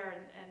Stephen Colbert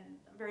and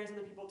various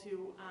other people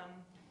to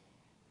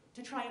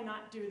try and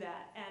not do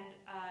that. And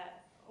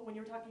when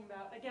you were talking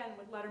about, again,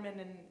 with Letterman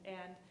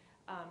and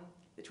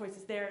the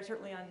choices there,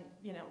 certainly on,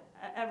 you know,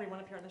 everyone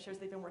up here on the shows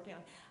they've been working on,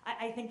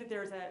 I think that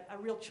there's a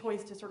real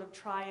choice to sort of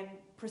try and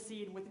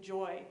proceed with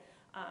joy.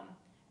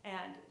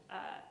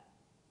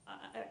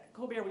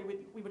 Colbert,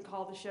 we would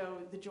call the show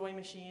the Joy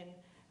Machine,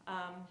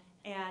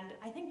 and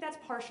I think that's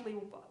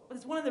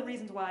it's one of the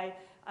reasons why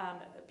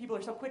people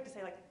are so quick to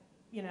say, like,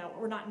 you know,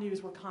 we're not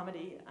news, we're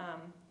comedy.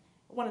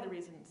 One of the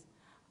reasons.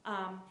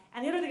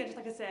 And the other thing I'd just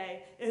like to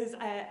say is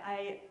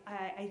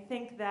I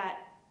think that,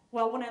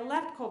 well, when I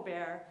left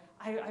Colbert,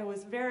 I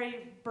was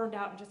very burned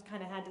out and just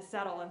kind of had to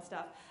settle and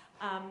stuff.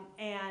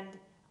 And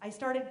I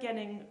started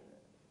getting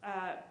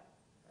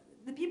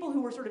the people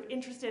who were sort of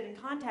interested in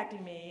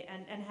contacting me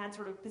and had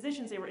sort of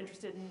positions they were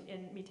interested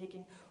in me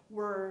taking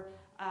were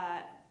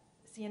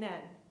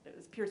CNN. It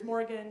was Piers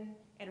Morgan,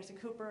 Anderson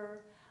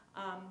Cooper.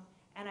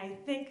 And I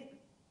think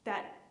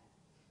that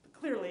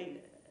clearly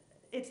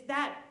it's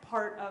that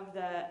part of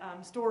the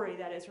story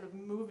that is sort of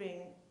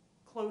moving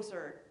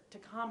closer to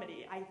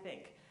comedy, I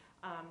think.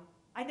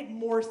 I think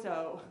more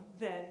so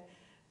than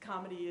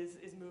comedy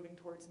is moving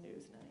towards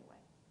news in any way.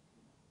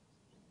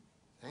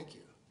 Thank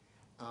you.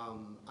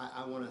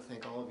 I want to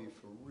thank all of you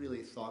for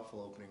really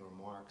thoughtful opening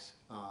remarks.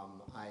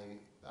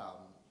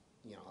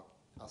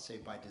 I'll say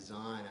by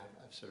design,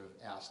 I've sort of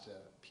asked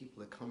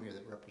people to come here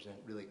that represent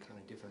really kind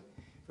of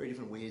very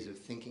different ways of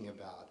thinking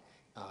about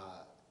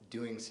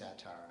doing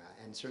satire.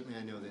 And certainly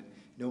I know that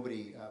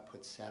nobody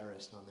puts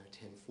satirist on their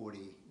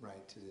 1040,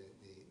 right, to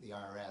the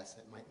IRS.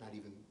 That might not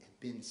even have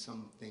been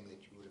something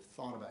that you would have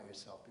thought about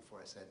yourself before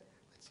I said,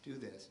 let's do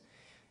this.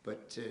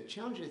 But to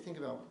challenge you to think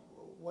about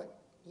what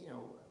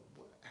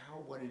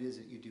it is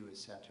that you do as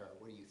satire,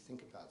 what do you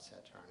think about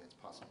satire and its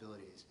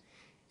possibilities,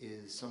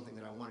 is something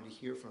that I wanted to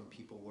hear from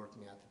people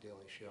working at The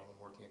Daily Show and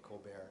working at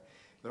Colbert.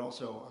 But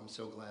also, I'm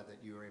so glad that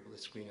you were able to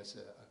screen us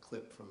a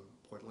clip from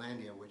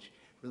Portlandia, which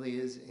really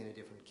is in a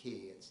different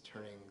key. It's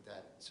turning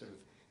that sort of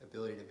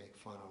ability to make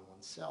fun on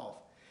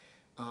oneself.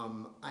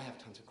 I have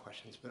tons of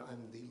questions, but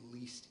I'm the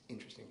least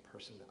interesting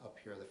person up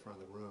here at the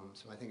front of the room,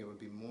 so I think it would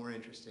be more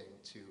interesting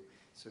to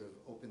sort of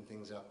open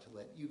things up to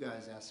let you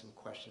guys ask some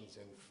questions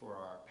and for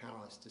our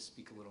panelists to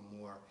speak a little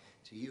more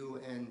to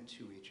you and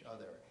to each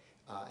other.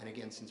 And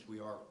again, since we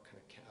are kind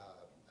of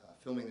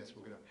filming this,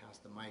 we're going to pass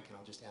the mic, and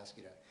I'll just ask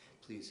you to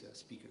please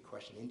speak a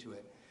question into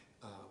it.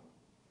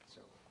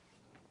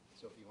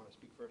 So if you want to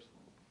speak first.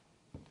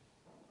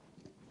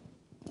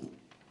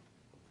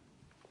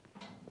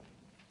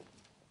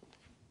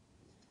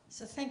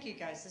 So thank you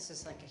guys, this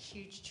is like a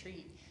huge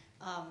treat.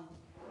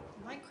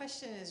 My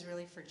question is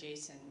really for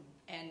Jason,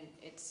 and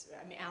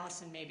I mean,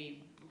 Allison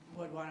maybe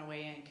would want to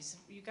weigh in, because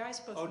you guys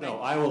both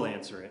I will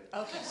answer it.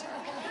 Okay, sorry.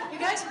 You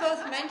guys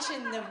both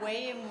mentioned the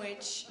way in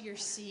which you're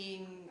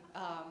seeing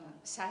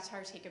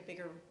satire take a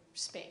bigger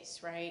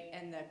space, right?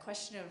 And the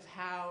question of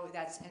how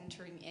that's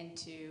entering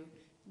into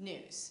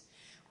news.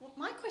 Well,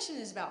 my question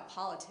is about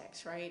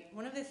politics, right?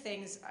 One of the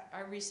things I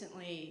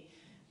recently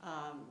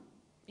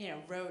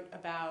wrote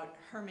about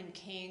Herman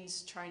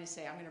Cain's trying to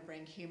say, I'm going to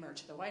bring humor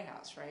to the White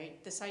House,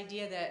 right? This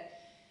idea that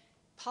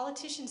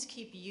politicians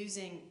keep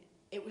using,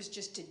 it was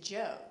just a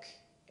joke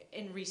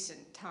in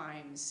recent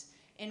times,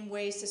 in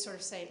ways to sort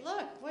of say,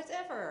 look,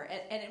 whatever.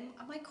 And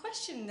my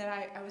question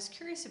that I was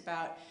curious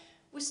about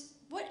was, to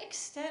what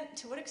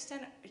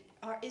extent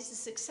is the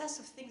success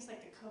of things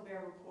like the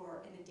Colbert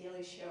Report and the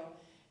Daily Show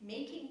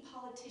making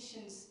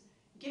politicians,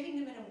 giving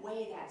them in a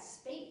way that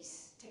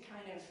space to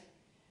kind of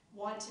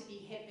want to be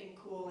hip and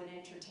cool and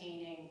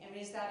entertaining? I mean,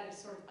 is that a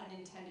sort of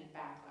unintended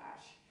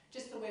backlash?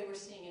 Just the way we're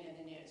seeing it in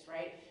the news,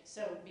 right?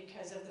 So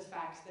because of the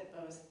fact that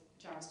both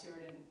Jon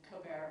Stewart and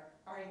Colbert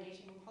are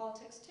engaging in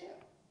politics too.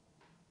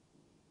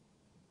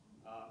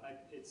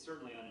 It's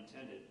certainly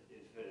unintended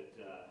if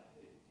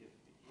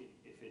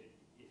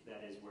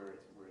that is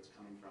where it's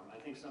coming from. I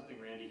think something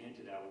Randy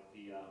hinted at with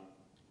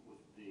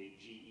the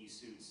GE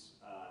suits,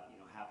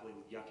 happily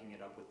yucking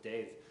it up with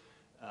Dave.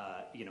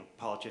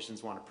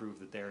 Politicians want to prove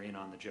that they're in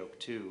on the joke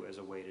too, as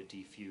a way to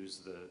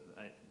defuse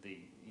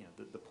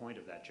the point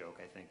of that joke,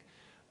 I think.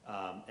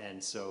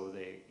 And so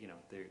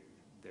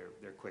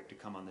they're quick to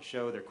come on the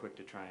show. They're quick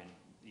to try and,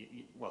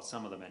 well,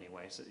 some of them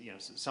anyway. So,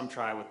 some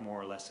try with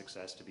more or less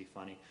success to be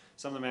funny.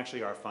 Some of them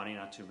actually are funny,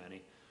 not too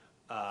many.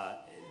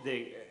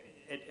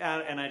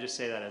 And I just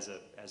say that as a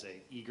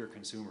eager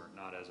consumer,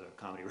 not as a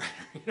comedy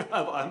writer.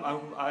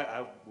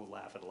 I will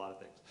laugh at a lot of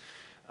things.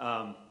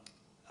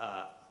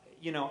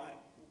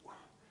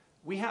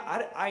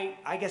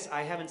 I guess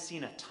I haven't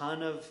seen a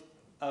ton of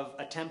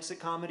attempts at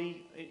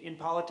comedy in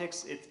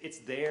politics. It's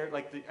there.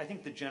 I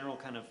think the general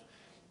kind of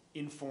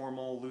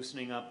informal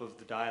loosening up of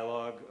the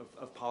dialogue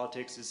of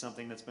politics is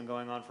something that's been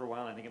going on for a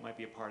while. I think it might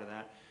be a part of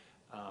that.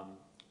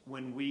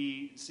 When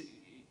we see,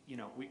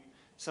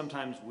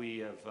 sometimes we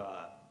have.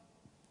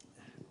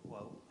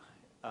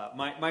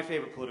 My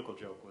favorite political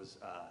joke was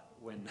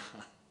when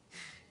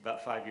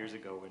about 5 years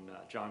ago when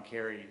John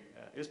Kerry.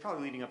 It was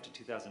probably leading up to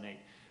 2008.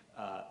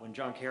 When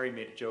John Kerry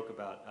made a joke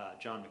about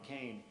John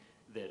McCain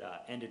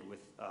that ended with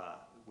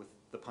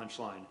the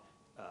punchline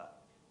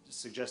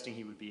suggesting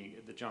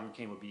that John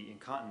McCain would be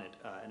incontinent,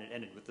 and it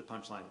ended with the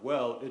punchline,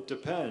 well, it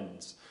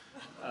depends.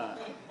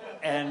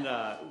 And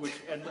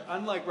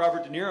unlike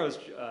Robert De Niro's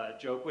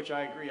joke, which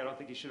I agree, I don't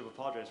think he should have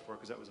apologized for,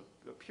 because that was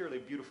a purely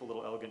beautiful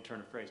little elegant turn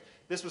of phrase.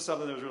 This was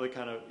something that was really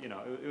kind of,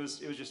 it was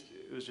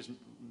just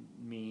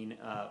mean,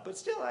 but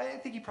still, I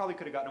think he probably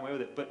could have gotten away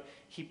with it. But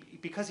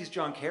because he's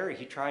John Kerry,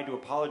 he tried to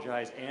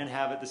apologize and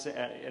have it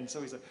and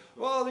so he's like,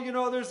 well,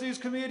 there's these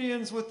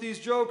comedians with these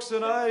jokes,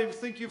 and I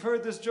think you've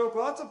heard this joke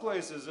lots of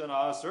places, and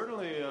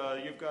certainly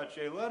you've got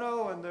Jay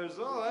Leno, and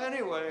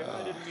anyway,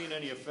 I didn't mean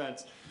any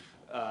offense.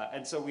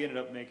 And so we ended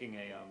up making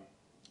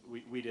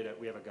we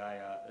have a guy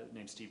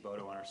named Steve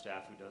Bodo on our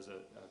staff who does a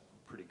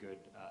pretty good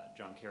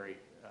John Kerry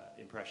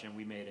impression.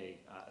 We made a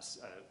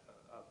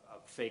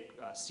fake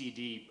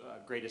CD,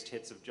 greatest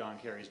hits of John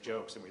Kerry's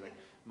jokes, and we like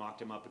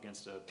mocked him up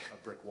against a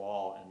brick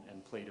wall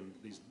and played him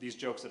these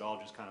jokes that all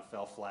just kind of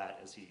fell flat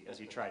as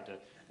he tried to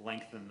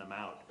lengthen them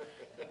out.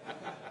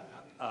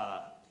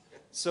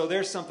 So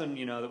there's something,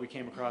 you know, that we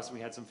came across and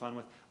we had some fun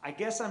with. I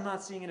guess I'm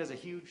not seeing it as a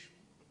huge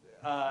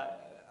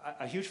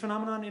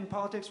phenomenon in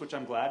politics, which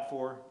I'm glad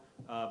for,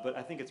 but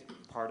I think it's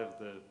part of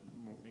the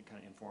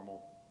kind of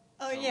informal.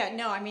 Oh yeah,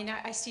 no, I mean,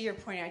 I see your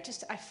point.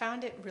 I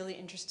found it really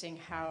interesting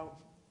how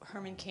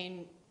Herman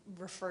Cain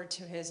referred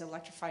to his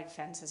electrified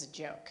fence as a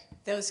joke.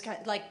 Those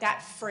kind, like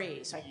that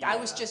phrase, like I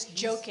was just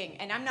joking,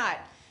 and I'm not.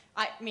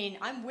 I mean,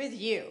 I'm with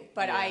you,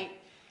 but I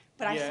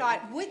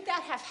thought, would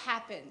that have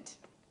happened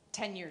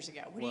 10 years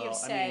ago? Would he have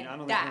said I mean, I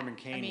don't think Herman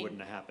Cain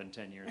wouldn't have happened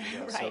 10 years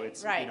ago. Right, so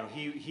it's right. You know,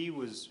 he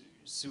was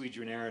sui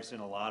generis in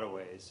a lot of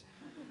ways,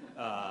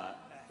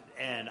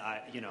 and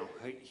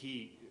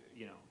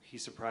he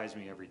surprised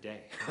me every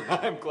day.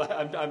 I'm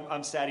glad.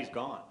 I'm sad he's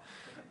gone.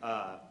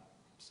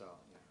 So.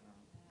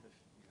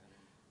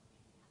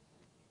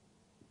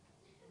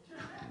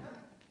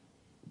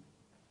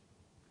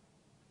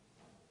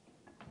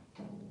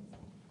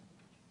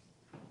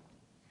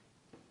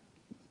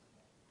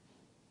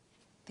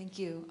 Thank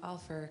you all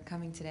for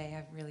coming today.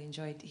 I've really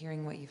enjoyed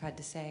hearing what you've had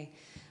to say.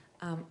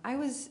 I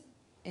was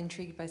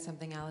intrigued by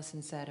something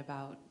Allison said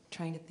about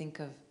trying to think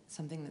of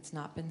something that's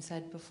not been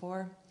said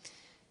before.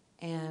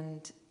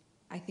 And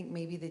I think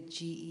maybe the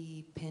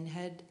GE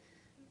pinhead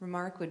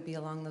remark would be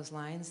along those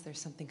lines.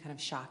 There's something kind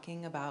of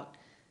shocking about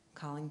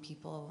calling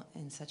people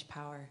in such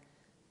power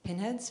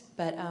pinheads.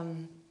 But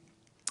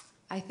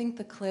I think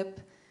the clip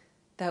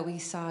that we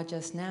saw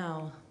just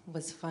now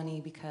was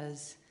funny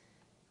because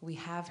we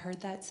have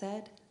heard that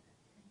said,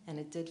 and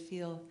it did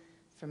feel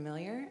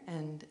familiar,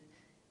 and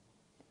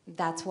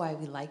that's why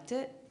we liked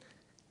it.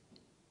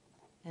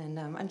 And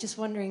I'm just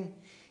wondering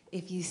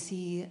if you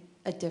see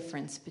a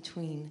difference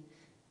between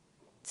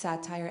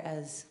satire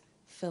as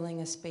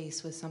filling a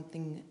space with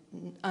something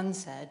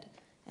unsaid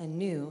and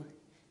new,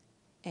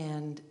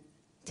 and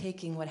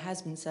taking what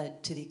has been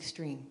said to the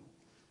extreme.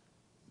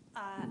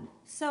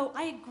 So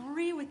I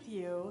agree with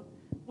you.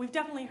 We've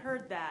definitely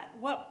heard that.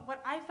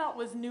 What I felt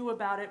was new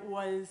about it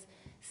was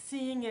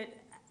seeing it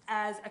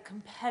as a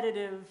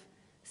competitive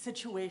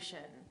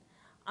situation,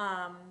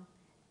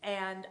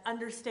 and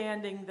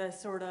understanding the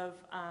sort of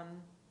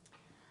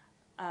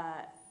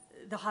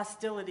the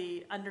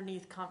hostility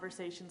underneath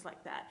conversations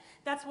like that.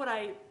 That's what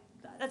I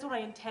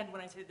intend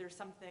when I say there's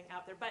something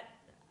out there. But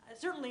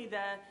certainly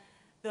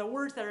the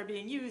words that are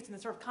being used and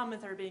the sort of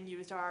comments that are being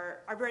used are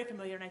very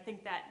familiar, and I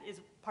think that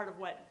is part of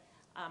what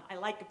I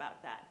like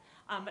about that.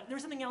 But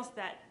there's something else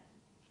that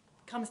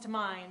comes to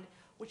mind,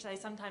 which I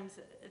sometimes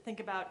think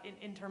about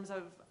in terms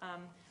of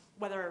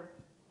whether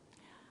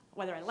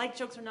I like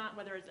jokes or not,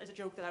 whether it's a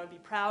joke that I would be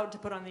proud to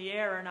put on the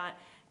air or not,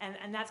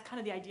 and that's kind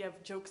of the idea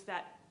of jokes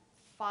that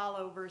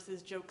follow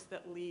versus jokes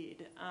that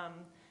lead.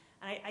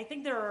 And I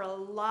think there are a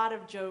lot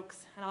of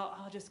jokes, and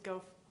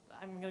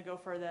I'm going to go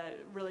for the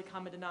really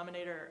common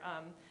denominator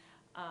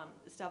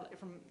stuff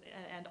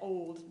and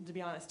old, to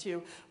be honest,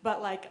 too.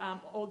 But like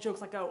old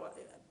jokes like, oh,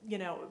 you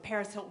know,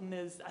 Paris Hilton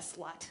is a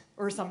slut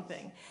or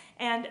something.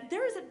 And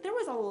there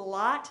was a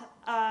lot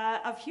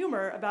of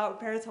humor about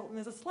Paris Hilton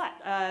as a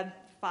slut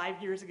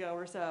 5 years ago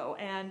or so.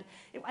 And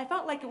I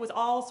felt like it was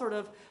all sort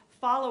of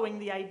following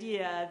the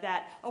idea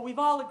that, oh, we've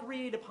all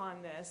agreed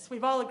upon this.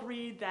 We've all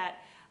agreed that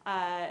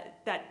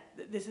that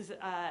this is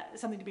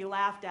something to be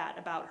laughed at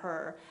about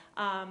her.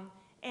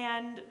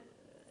 And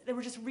they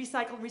were just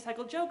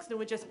recycled jokes, and it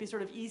would just be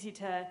sort of easy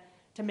to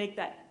make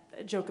that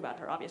joke about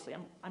her. Obviously,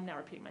 I'm now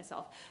repeating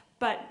myself.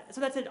 But so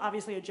that's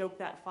obviously a joke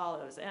that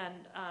follows.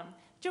 And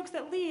jokes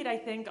that lead, I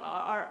think,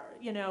 are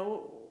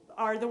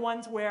the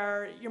ones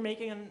where you're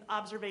making an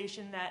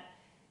observation that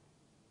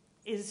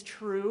is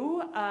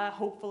true,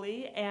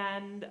 hopefully,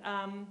 and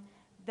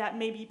that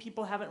maybe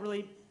people haven't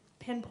really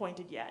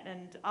pinpointed yet.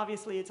 And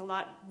obviously, it's a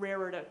lot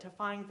rarer to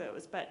find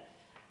those. But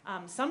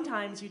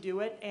sometimes you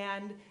do it,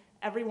 and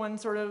everyone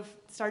sort of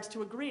starts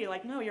to agree,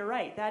 like, no, you're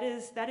right. That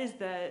is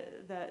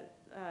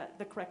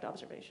the correct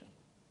observation.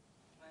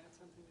 Can I add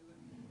something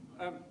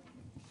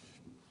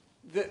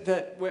to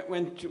that?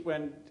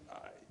 When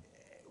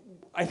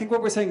I think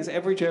what we're saying is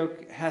every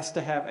joke has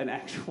to have an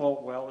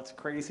actual, well, it's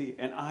crazy,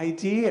 an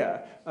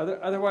idea.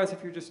 Otherwise,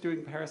 if you're just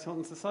doing Paris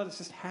Hilton's The Slut, it's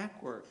just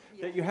hack work.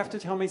 Yeah. That you have to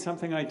tell me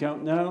something I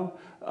don't know,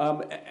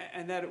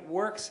 and that it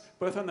works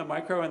both on the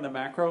micro and the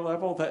macro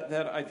level.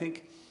 That I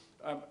think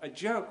a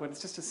joke, when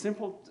it's just a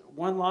simple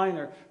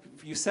one-liner,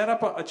 you set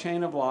up a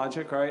chain of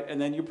logic, right,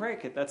 and then you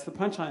break it. That's the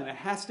punchline. It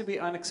has to be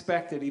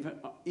unexpected,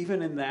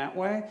 even in that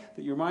way,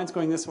 that your mind's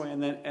going this way,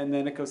 and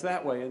then it goes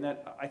that way. And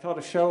that I thought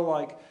a show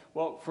like,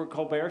 well, for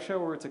Colbert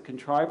Show, where it's a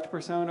contrived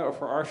persona, or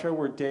for our show,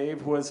 where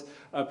Dave was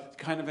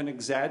kind of an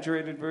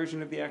exaggerated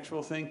version of the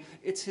actual thing,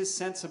 it's his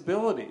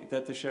sensibility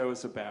that the show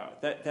is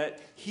about.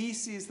 That he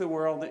sees the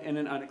world in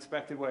an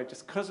unexpected way,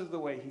 just because of the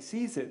way he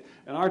sees it.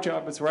 And our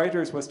job as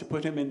writers was to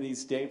put him in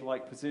these Dave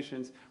like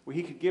positions where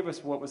he could give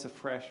us what was a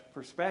fresh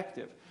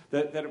perspective,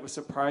 that it was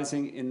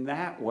surprising in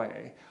that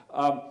way.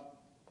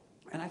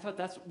 And I thought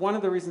that's one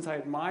of the reasons I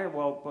admire,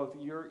 well, both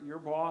your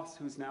boss,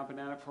 who's now been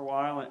at it for a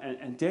while,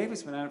 and Dave,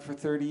 who's been at it for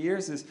 30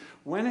 years, is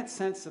when it's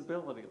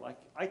sensibility. Like,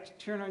 I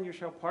turn on your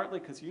show partly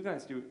because you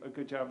guys do a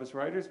good job as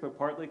writers, but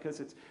partly because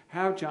it's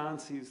how John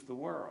sees the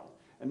world.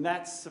 And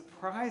that's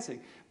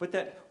surprising. But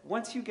that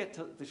once you get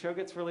to, the show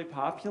gets really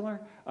popular,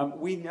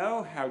 we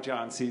know how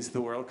John sees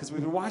the world because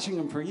we've been watching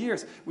him for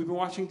years. We've been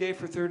watching Dave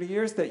for 30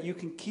 years. That you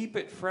can keep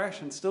it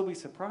fresh and still be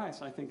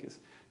surprised, I think is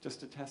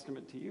just a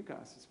testament to you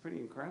guys. It's pretty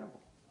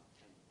incredible.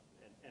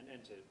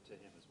 And to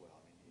him as well.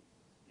 I mean,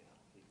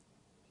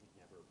 he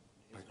never,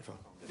 his phone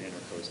never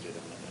posted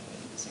on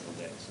a single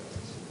day. So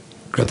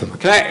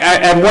Can I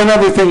add one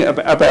other thing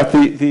about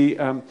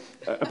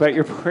about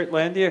your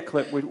Portlandia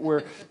clip,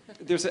 where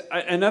there's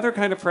another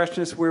kind of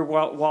freshness where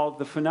while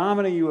the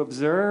phenomena you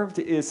observed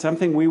is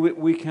something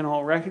we can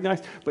all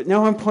recognize, but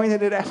no one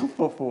pointed it out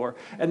before.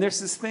 And there's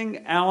this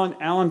thing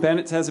Alan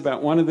Bennett says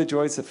about one of the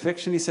joys of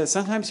fiction. He says,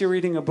 sometimes you're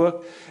reading a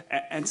book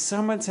and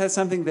someone says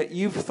something that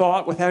you've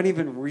thought without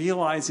even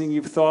realizing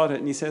you've thought it.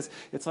 And he says,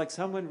 it's like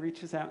someone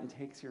reaches out and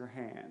takes your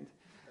hand.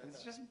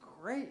 It's just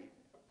great.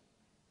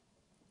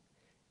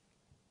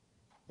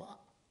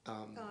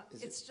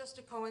 It's just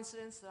a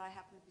coincidence that I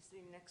happen to be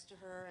sitting next to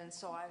her, and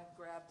so I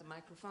grabbed the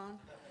microphone.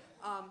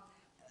 I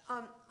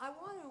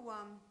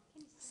want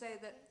to say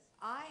that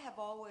I have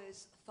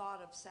always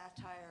thought of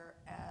satire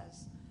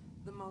as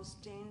the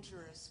most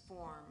dangerous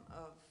form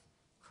of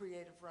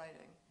creative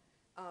writing.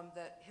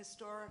 That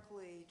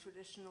historically,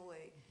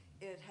 traditionally,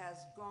 it has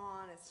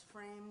it's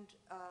framed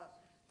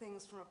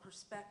things from a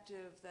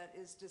perspective that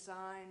is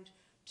designed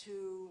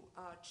to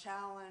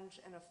challenge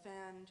and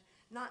offend,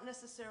 not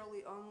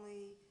necessarily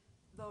only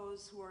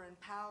those who are in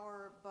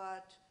power,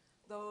 but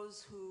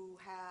those who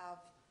have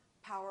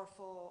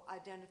powerful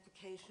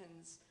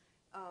identifications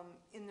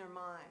in their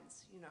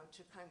minds,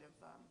 to kind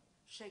of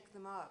shake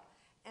them up.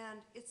 And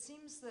it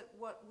seems that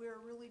what we're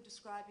really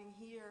describing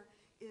here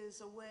is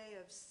a way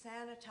of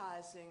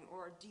sanitizing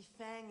or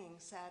defanging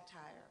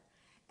satire.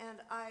 And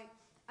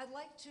I'd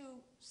like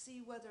to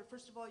see whether,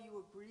 first of all,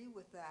 you agree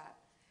with that,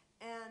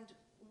 and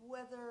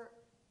whether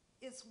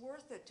it's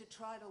worth it to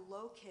try to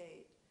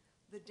locate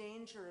the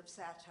danger of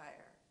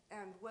satire,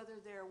 and whether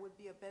there would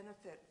be a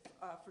benefit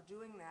for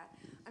doing that.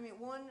 I mean,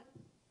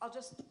 I'll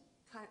just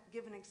kind of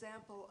give an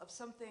example of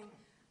something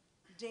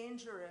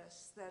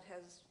dangerous that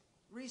has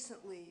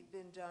recently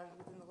been done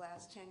within the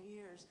last 10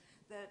 years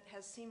that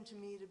has seemed to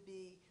me to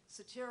be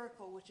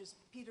satirical, which is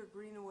Peter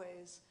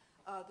Greenaway's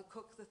The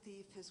Cook, the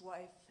Thief, His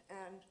Wife,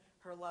 and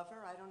Her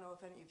Lover. I don't know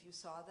if any of you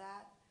saw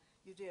that.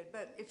 You did,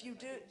 but if you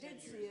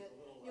did see it,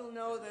 you'll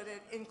know that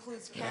it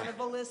includes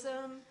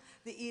cannibalism,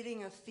 the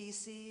eating of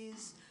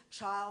feces,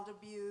 child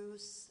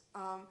abuse,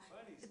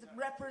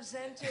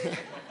 represented.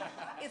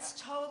 It's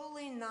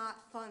totally not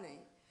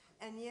funny,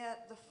 and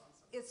yet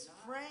it's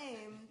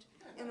framed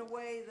in a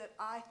way that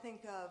I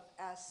think of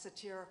as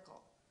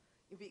satirical,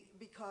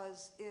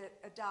 because it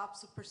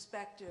adopts a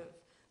perspective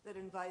that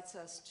invites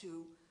us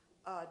to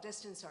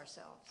distance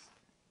ourselves,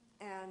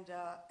 and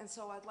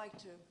so I'd like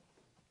to,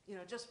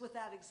 just with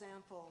that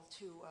example,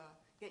 to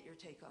get your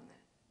take on that.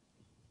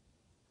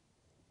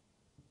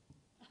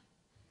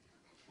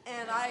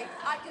 And I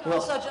can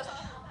also just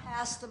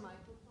pass the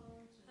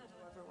microphone to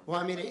whoever wants. Well,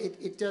 I mean,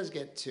 it does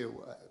get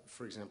to,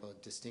 for example, a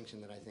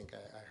distinction that I think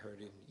I heard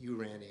in you,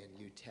 Randy, and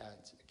you,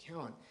 Tad's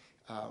account.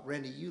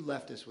 Randy, you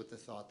left us with the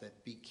thought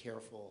that be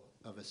careful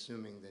of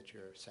assuming that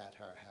your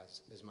satire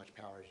has as much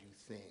power as you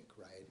think,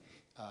 right?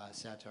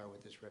 Satire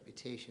with this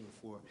reputation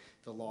for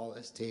the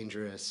lawless,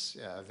 dangerous,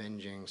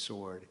 avenging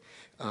sword.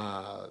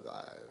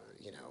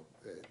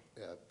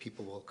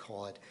 People will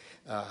call it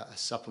a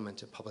supplement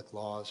to public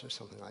laws or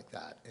something like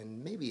that.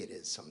 And maybe it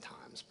is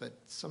sometimes, but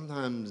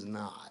sometimes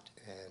not.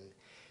 And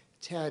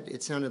Ted,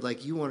 it sounded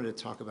like you wanted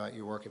to talk about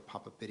your work at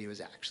Pop-Up Video as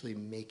actually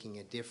making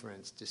a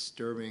difference,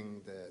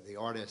 disturbing the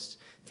artist,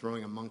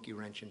 throwing a monkey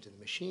wrench into the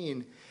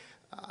machine.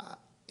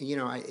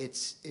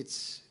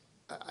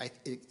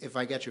 If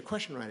I get your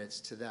question right,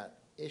 it's to that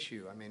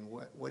issue. I mean,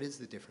 what is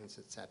the difference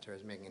that satire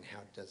is making, and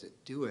how does it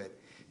do it?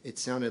 It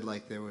sounded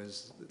like there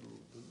was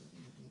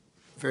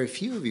very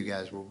few of you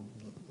guys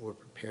were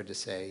prepared to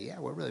say, yeah,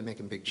 we're really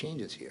making big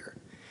changes here.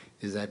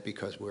 Is that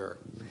because we're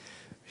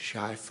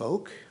shy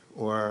folk,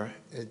 or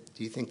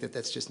do you think that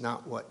that's just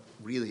not what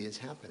really is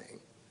happening?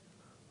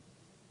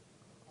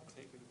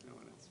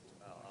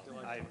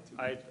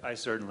 I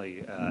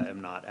certainly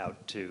am not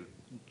out to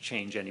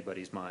change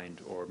anybody's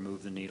mind or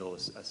move the needle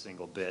a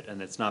single bit,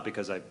 and it's not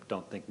because I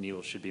don't think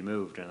needles should be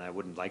moved, and I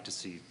wouldn't like to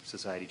see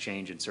society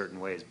change in certain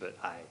ways, but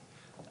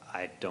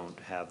I don't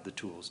have the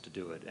tools to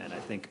do it. And I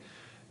think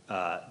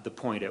the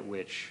point at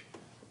which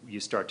you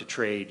start to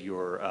trade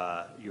your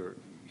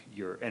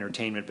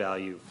entertainment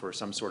value for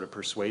some sort of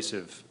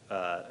persuasive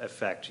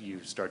effect,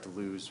 you start to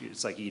lose.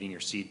 It's like eating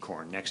your seed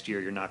corn. Next year,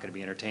 you're not going to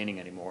be entertaining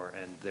anymore,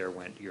 and there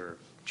went your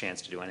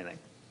chance to do anything.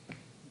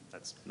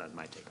 That's not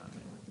my take on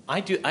it. I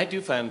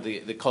do find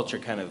the culture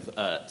kind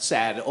of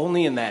sad,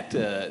 only in that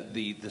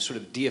the sort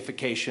of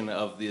deification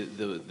of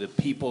the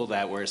people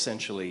that were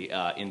essentially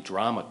in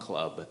drama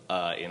club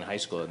in high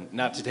school. And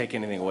not to take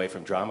anything away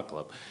from drama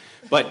club,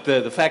 but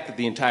the fact that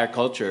the entire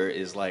culture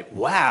is like,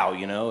 wow,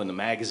 you know, in the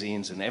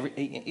magazines and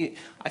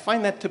I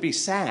find that to be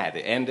sad.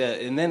 And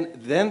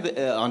then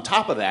on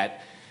top of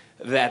that,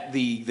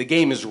 the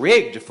game is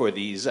rigged for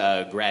these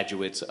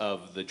graduates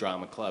of the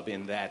drama club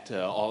in that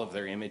all of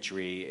their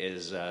imagery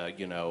is,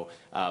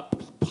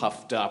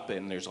 puffed up,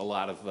 and there's a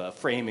lot of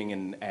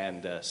framing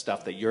and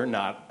stuff that you're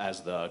not,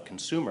 as the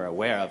consumer,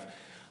 aware of.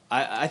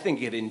 I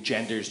think it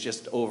engenders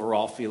just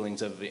overall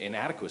feelings of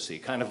inadequacy,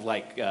 kind of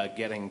like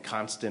getting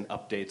constant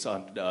updates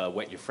on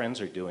what your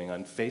friends are doing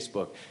on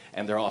Facebook,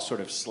 and they're all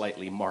sort of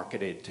slightly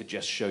marketed to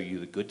just show you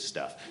the good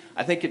stuff.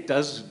 I think it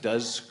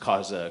does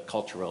cause a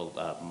cultural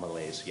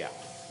malaise, yeah.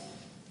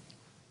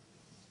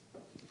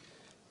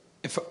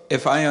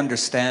 If I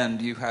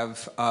understand, you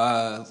have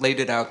laid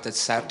it out that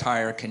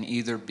satire can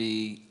either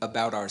be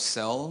about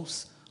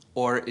ourselves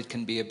or it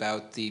can be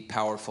about the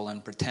powerful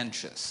and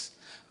pretentious.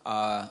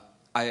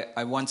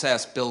 I once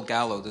asked Bill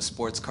Gallo, the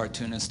sports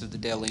cartoonist of the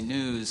Daily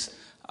News,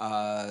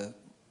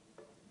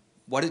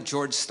 what did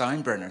George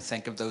Steinbrenner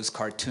think of those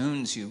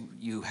cartoons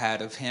you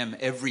had of him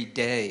every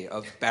day,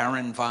 of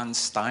Baron von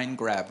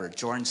Steingraber,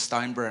 George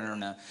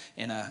Steinbrenner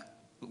in a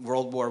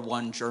World War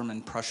I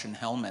German-Prussian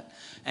helmet?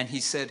 And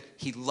he said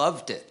he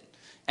loved it.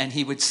 And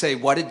he would say,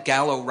 what did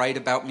Gallo write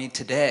about me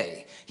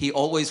today? He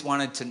always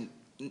wanted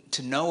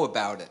to know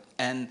about it.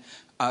 And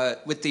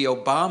with the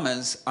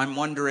Obamas, I'm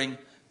wondering,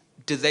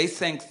 do they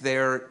think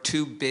they're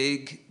too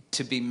big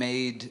to be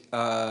made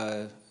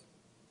part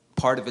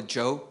of a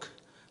joke?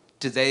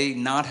 Do they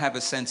not have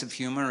a sense of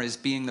humor? Is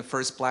being the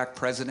first black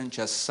president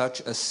just such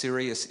a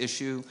serious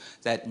issue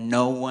that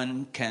no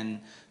one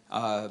can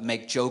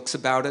make jokes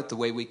about it the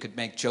way we could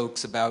make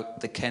jokes about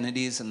the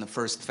Kennedys and the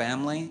first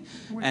family?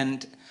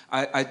 And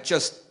I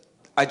just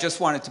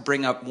wanted to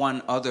bring up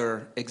one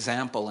other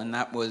example, and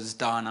that was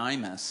Don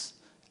Imus,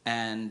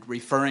 and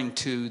referring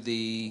to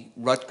the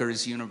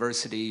Rutgers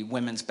University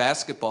women's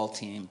basketball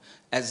team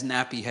as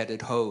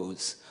nappy-headed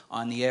hoes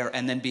on the air,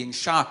 and then being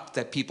shocked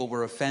that people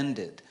were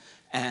offended.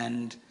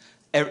 And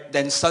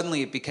then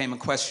suddenly it became a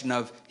question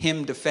of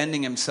him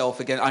defending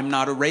himself again. I'm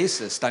not a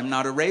racist. I'm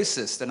not a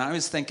racist. And I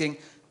was thinking,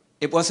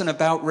 it wasn't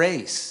about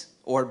race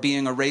or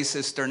being a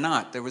racist or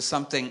not. There was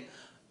something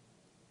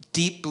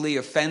deeply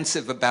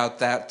offensive about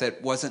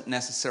that wasn't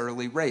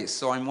necessarily race.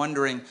 So I'm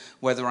wondering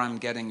whether I'm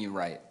getting you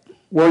right.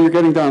 Well, you're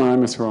getting Don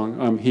Imus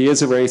wrong. He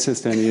is a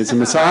racist and he is a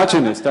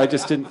misogynist. I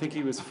just didn't think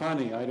he was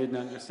funny. I didn't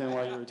understand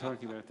why you were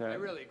talking about that. I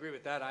really agree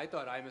with that. I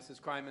thought Imus's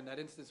crime in that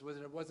instance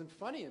wasn't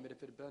funny. I mean,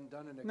 if it had been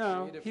done in a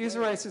creative way. He's a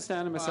racist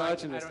and a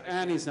misogynist,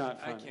 and he's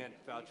not funny. I can't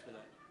vouch for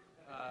that.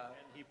 And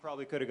he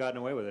probably could have gotten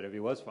away with it if he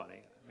was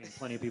funny. I mean,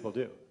 plenty of people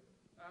do.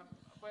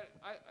 But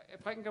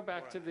if I can go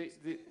back to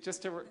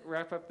just to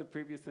wrap up the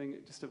previous thing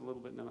just a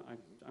little bit. No,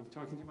 I'm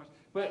talking too much.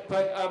 But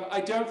I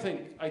don't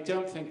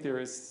think there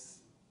is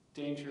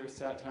dangerous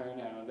satire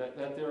now.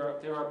 That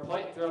there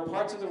are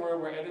parts of the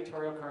world where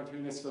editorial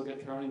cartoonists will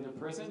get thrown into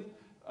prison,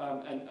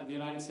 and the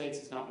United States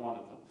is not one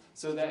of them.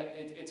 So that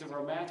it's a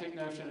romantic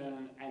notion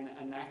and an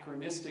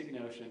anachronistic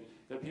notion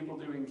that people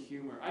doing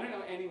humor. I don't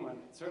know anyone,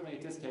 certainly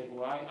at this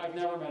table. I've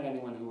never met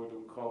anyone who would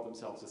have called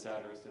themselves a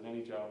satirist in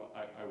any job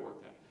I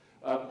worked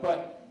at.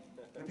 But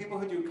the people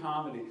who do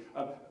comedy,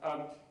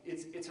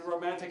 it's a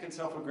romantic and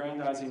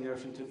self-aggrandizing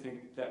notion to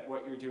think that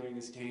what you're doing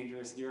is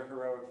dangerous, you're a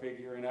heroic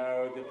figure, and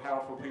the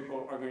powerful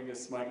people are going to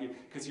smite you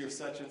because you're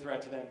such a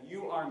threat to them.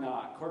 You are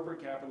not.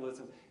 Corporate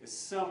capitalism is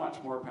so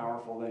much more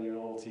powerful than your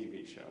little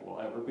TV show will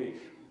ever be.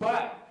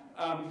 But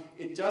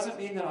it doesn't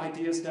mean that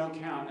ideas don't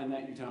count and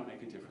that you don't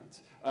make a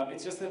difference.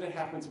 It's just that it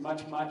happens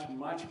much, much,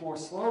 much more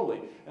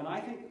slowly. And I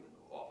think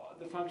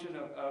the function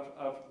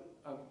of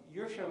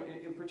your show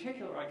in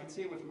particular, I can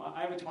see it with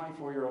I have a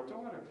 24-year-old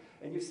daughter,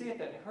 and you see it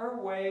that her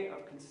way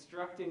of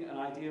constructing an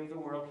idea of the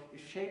world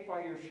is shaped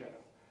by your show.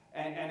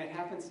 And it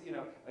happens,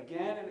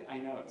 again, and I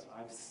know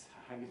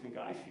how do you think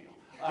I feel?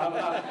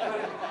 But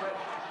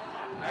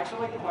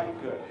actually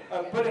quite good.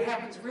 But it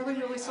happens really,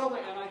 really slowly,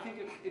 and I think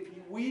if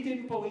we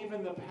didn't believe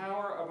in the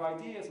power of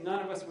ideas,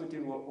 none of us would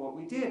do what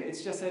we did.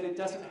 It's just that it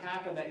doesn't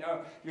happen that,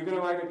 you're going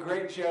to write a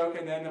great joke,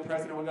 and then the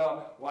president will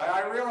go, why,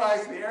 I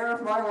realize the error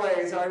of my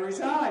ways, I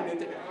resign.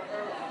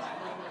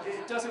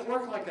 It doesn't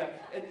work like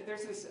that. And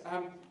there's this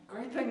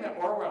great thing that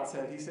Orwell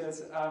said. He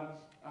says,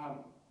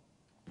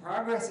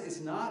 progress is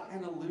not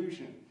an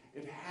illusion.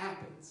 It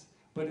happens,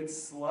 but it's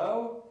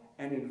slow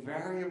and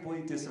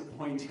invariably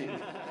disappointing.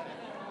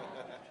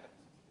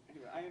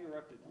 Anyway, I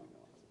interrupted.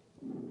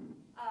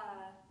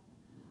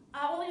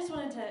 Well, I just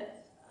wanted to,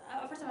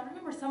 first of all, I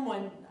remember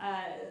someone,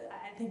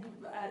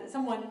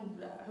 someone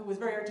who was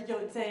very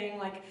articulate saying,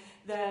 like,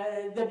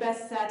 the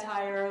best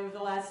satire of the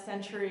last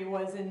century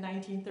was in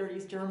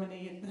 1930s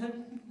Germany and the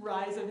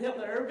rise of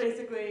Hitler,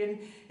 basically, and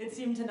it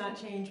seemed to not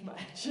change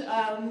much.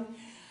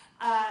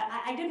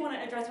 I did want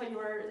to address what you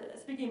were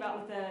speaking about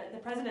with the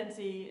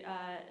presidency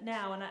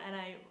now, and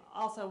I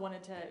also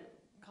wanted to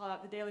call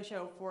out The Daily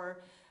Show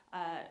for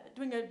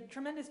doing a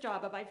tremendous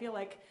job of, I feel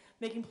like,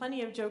 making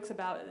plenty of jokes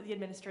about the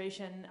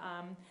administration.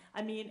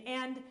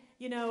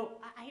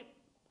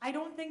 I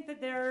don't think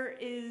that there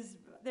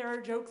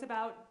are jokes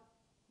about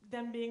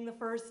them being the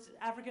first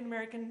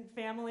African-American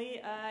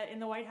family in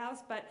the White House,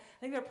 but I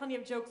think there are plenty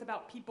of jokes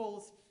about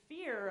people's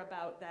fear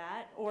about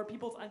that or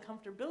people's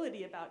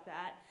uncomfortability about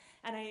that,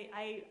 and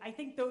I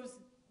think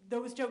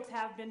those jokes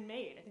have been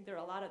made. I think there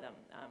are a lot of them.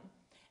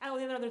 And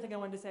the other thing I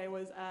wanted to say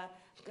was,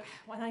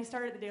 when I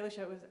started The Daily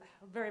Show, it was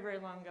very, very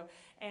long ago,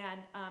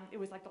 and it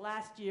was like the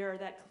last year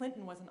that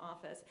Clinton was in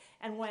office.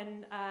 And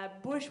when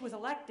Bush was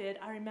elected,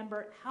 I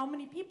remember how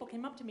many people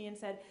came up to me and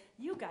said,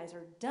 "You guys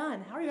are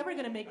done. How are you ever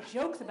going to make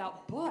jokes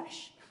about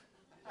Bush?"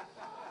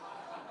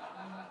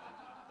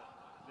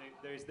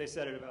 They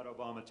said it about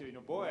Obama too.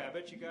 Boy, I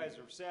bet you guys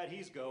are sad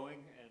he's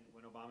going. And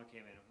when Obama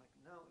came in, I'm like,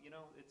 no,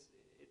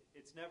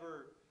 it's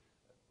never.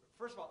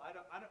 First of all,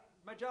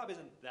 my job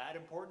isn't that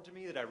important to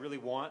me that I really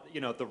want,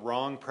 the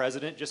wrong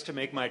president just to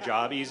make my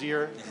job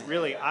easier.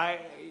 Really, I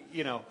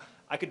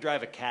could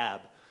drive a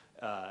cab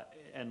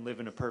and live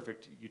in a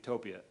perfect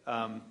utopia.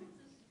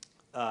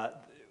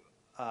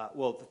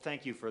 Well,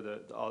 thank you for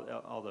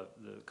all the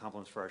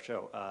compliments for our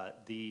show.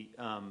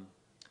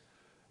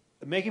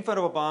 Making fun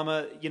of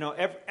Obama,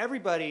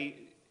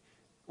 everybody.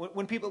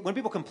 When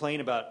people complain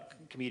about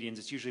comedians,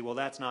 it's usually, well,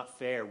 that's not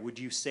fair. Would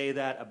you say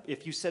that?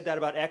 If you said that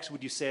about X,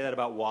 would you say that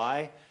about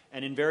Y?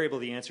 And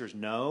invariably the answer is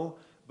no,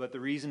 but the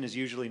reason is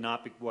usually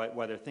not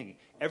why they're thinking.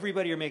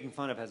 Everybody you're making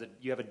fun of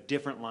you have a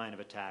different line of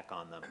attack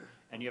on them.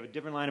 And you have a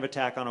different line of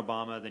attack on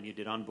Obama than you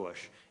did on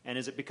Bush. And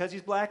is it because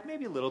he's black?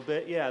 Maybe a little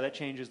bit. Yeah, that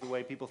changes the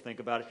way people think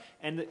about it.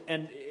 And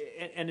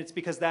it's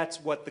because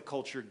that's what the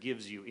culture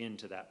gives you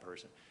into that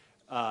person.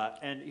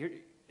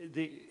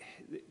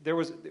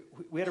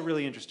 We had a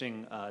really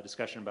interesting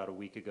discussion about a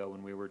week ago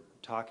when we were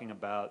talking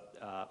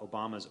about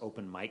Obama's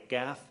open mic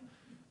gaffe,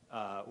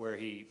 where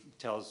he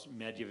tells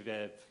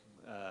Medvedev,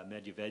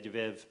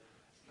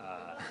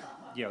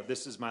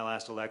 this is my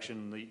last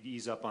election,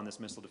 ease up on this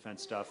missile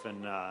defense stuff,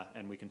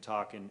 and we can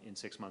talk in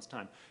 6 months'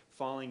 time,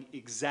 falling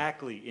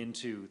exactly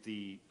into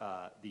the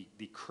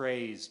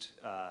crazed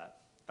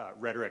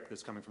rhetoric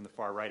that's coming from the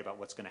far right about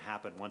what's going to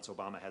happen once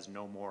Obama has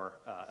no more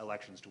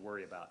elections to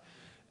worry about.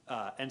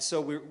 And so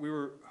we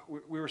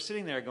were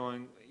sitting there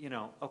going,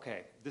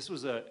 okay, this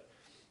was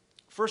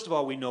first of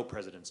all, we know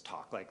presidents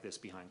talk like this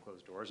behind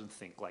closed doors and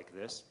think like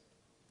this.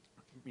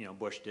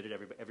 Bush did it,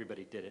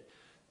 everybody did it.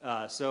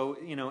 So,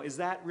 is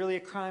that really a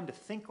crime to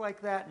think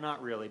like that?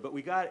 Not really, but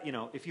we got,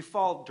 if you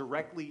fall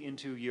directly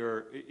into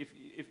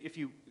if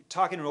you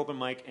talk in an open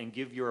mic and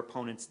give your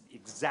opponents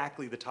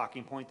exactly the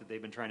talking point that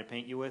they've been trying to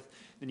paint you with,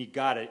 then you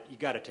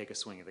gotta take a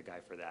swing at the guy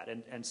for that.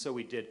 And so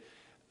we did.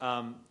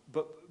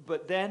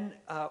 But then,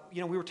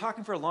 we were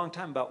talking for a long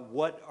time about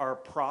what our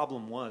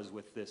problem was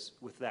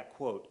with that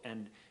quote.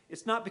 And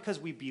it's not because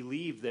we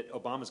believe that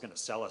Obama's going to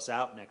sell us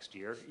out next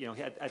year.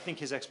 I think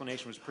his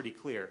explanation was pretty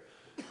clear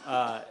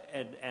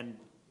and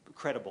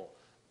credible.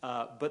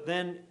 But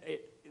then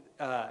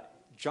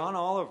John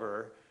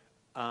Oliver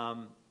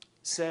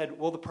said,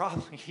 well, the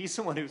problem, he's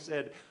the one who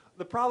said,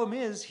 the problem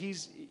is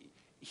he's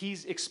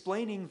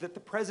explaining that the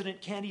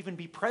president can't even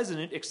be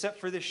president except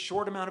for this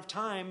short amount of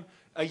time,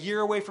 a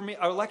year away from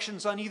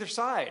elections on either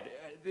side,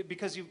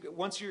 because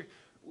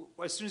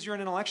as soon as you're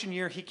in an election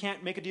year, he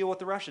can't make a deal with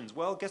the Russians.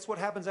 Well, guess what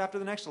happens after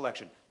the next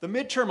election? The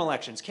midterm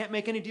elections. Can't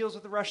make any deals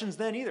with the Russians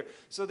then either.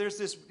 So there's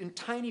this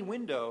tiny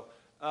window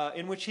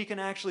in which he can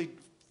actually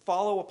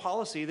follow a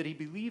policy that he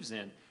believes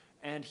in,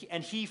 and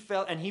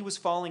he was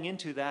falling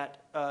into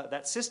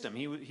that system.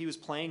 He was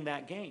playing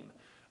that game.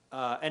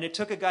 And it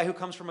took a guy who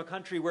comes from a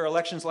country where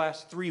elections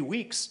last 3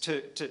 weeks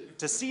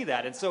to see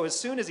that. And so as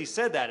soon as he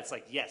said that, it's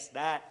like, yes,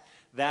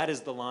 that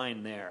is the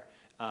line there.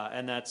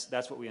 And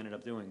that's what we ended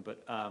up doing.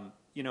 But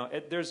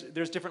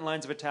there's different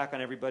lines of attack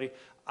on everybody.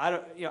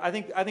 I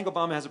think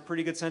Obama has a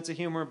pretty good sense of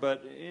humor,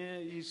 but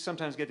you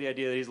sometimes get the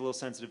idea that he's a little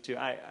sensitive too.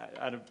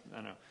 I don't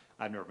know.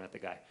 I've never met the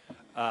guy,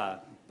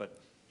 but.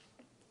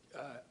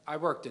 I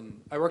worked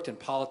in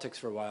politics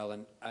for a while,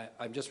 and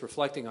I'm just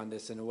reflecting on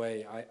this in a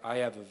way. I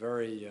have a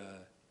very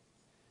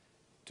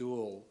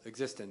dual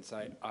existence.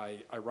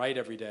 I write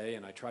every day,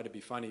 and I try to be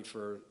funny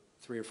for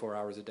 3 or 4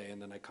 hours a day,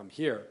 and then I come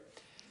here.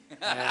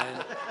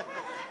 And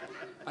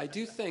I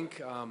do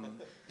think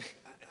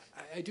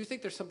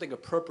there's something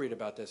appropriate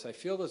about this. I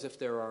feel as if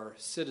there are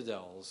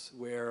citadels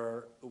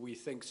where we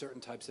think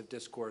certain types of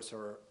discourse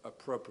are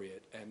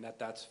appropriate, and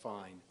that's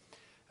fine.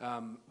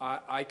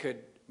 I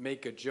could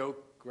make a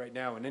joke right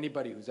now, and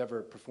anybody who's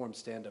ever performed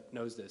stand-up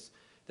knows this,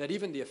 that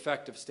even the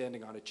effect of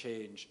standing on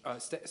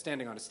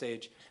a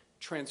stage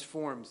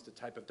transforms the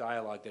type of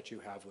dialogue that you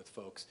have with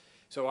folks.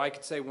 So I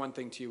could say one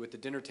thing to you at the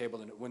dinner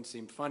table and it wouldn't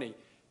seem funny,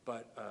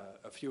 but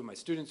a few of my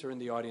students are in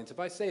the audience. If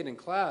I say it in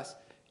class,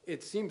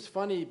 it seems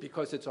funny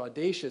because it's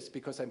audacious,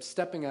 because I'm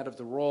stepping out of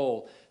the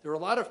role. There are a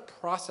lot of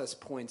process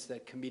points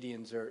that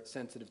comedians are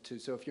sensitive to.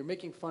 So if you're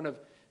making fun of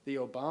the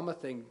Obama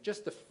thing,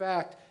 just the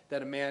fact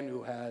that a man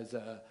who has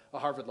a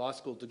Harvard Law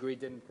School degree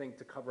didn't think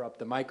to cover up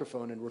the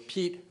microphone and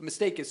repeat a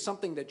mistake is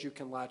something that you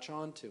can latch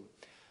on to.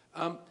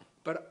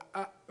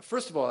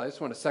 First of all, I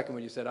just want to second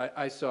what you said.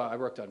 I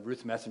worked on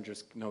Ruth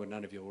Messenger's, no,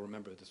 none of you will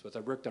remember what this was. I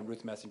worked on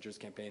Ruth Messenger's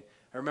campaign.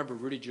 I remember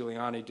Rudy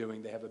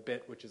Giuliani they have a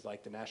bit which is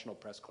like the National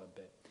Press Club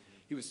bit.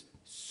 He was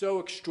so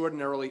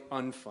extraordinarily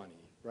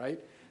unfunny, right?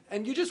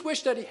 And you just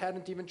wish that he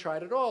hadn't even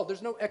tried at all.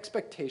 There's no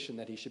expectation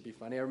that he should be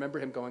funny. I remember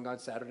him going on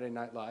Saturday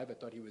Night Live. I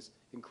thought he was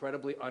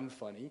incredibly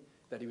unfunny,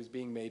 that he was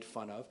being made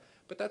fun of.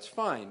 But that's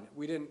fine.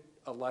 We didn't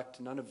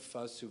elect, none of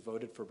us who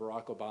voted for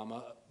Barack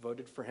Obama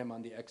voted for him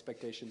on the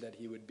expectation that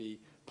he would be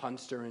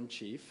punster in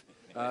chief.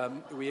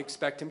 We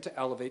expect him to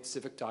elevate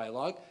civic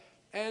dialogue.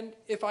 And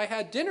if I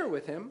had dinner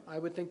with him, I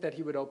would think that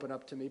he would open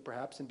up to me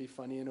perhaps and be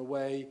funny in a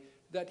way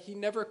that he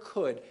never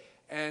could.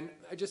 And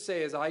I just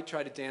say, as I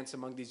try to dance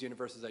among these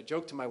universes, I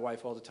joke to my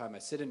wife all the time. I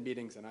sit in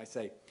meetings and I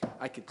say,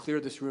 I could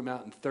clear this room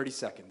out in 30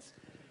 seconds.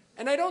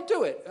 And I don't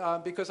do it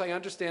because I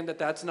understand that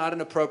that's not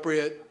an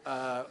appropriate,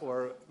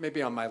 or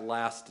maybe on my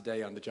last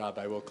day on the job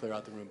I will clear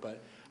out the room,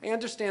 but I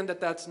understand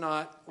that that's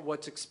not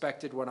what's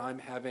expected when I'm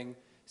having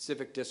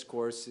civic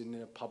discourse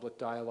in a public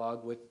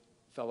dialogue with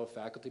fellow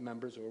faculty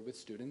members or with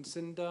students,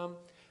 and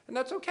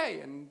that's okay.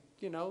 And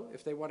you know,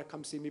 if they want to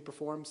come see me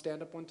perform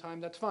stand-up one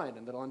time, that's fine,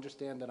 and they'll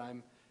understand that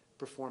I'm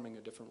performing a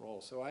different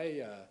role. So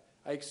I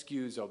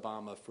excuse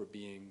Obama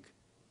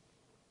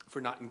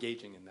for not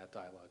engaging in that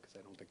dialogue because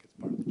I don't think it's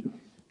part of the job.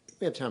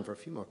 We have time for a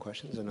few more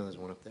questions. I know there's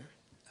one up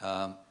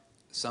there.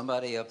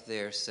 Somebody up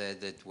there said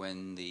that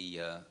when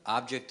the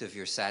object of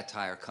your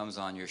satire comes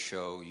on your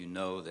show, you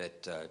know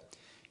that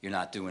you're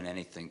not doing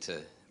anything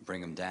to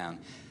bring them down.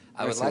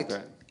 I would like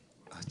to,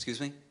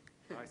 excuse me?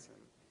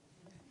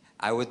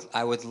 I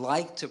would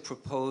like to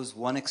propose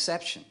one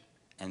exception,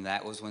 and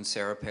that was when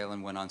Sarah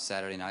Palin went on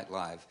Saturday Night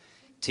Live.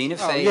 Tina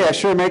Fey. Yeah,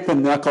 sure, make the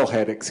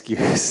knucklehead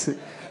excuse.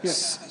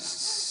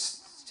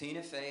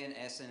 Tina Fey and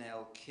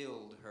SNL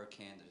killed her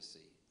candidacy.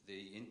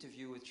 The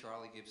interview with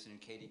Charlie Gibson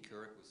and Katie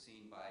Couric was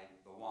seen by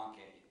the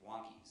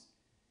wonkies.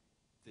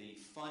 The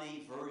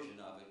funny version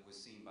of it was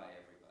seen by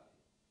everybody.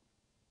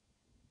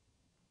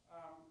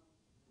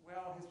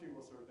 Well, history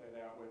will sort that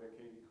out, whether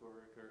Katie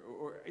Couric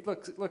or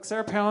look,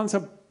 Sarah Palin's a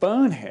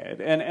bonehead,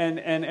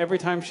 and every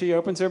time she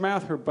opens her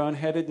mouth, her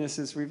boneheadedness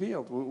is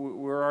revealed.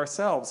 We're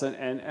ourselves,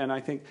 and I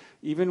think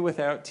even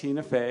without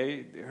Tina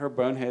Fey, her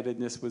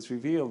boneheadedness was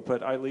revealed.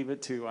 But I leave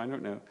it to, I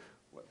don't know,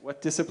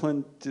 what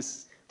discipline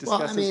discusses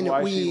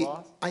why she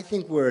lost? I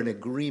think we're in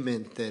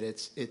agreement that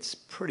it's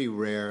pretty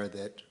rare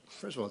that,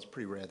 first of all, it's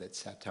pretty rare that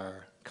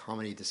satire,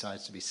 comedy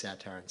decides to be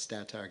satire, and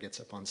satire gets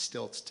up on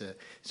stilts to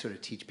sort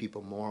of teach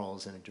people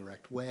morals in a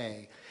direct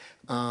way.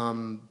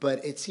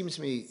 But it seems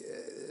to me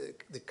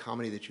the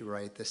comedy that you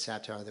write, the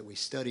satire that we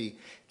study,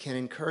 can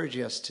encourage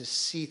us to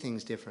see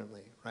things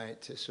differently,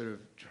 right? To sort of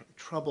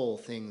trouble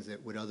things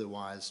that would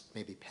otherwise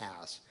maybe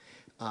pass.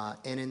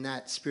 And in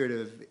that spirit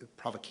of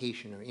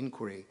provocation or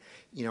inquiry,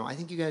 you know, I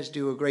think you guys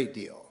do a great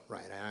deal,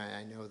 right?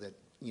 I know that,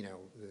 you know,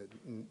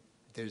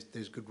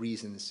 there's good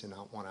reasons to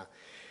not want to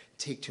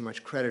take too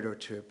much credit or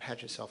to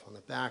pat yourself on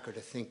the back or to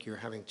think you're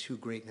having too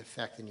great an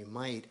effect than you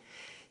might.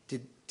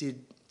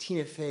 Did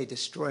Tina Fey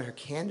destroy her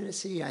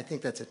candidacy? I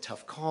think that's a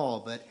tough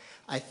call, but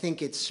I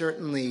think it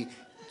certainly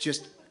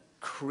just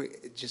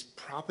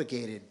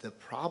propagated the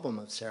problem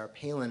of Sarah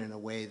Palin in a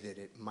way that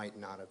it might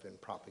not have been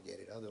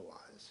propagated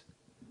otherwise.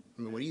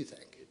 I mean, what do you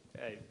think?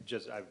 I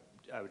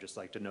would just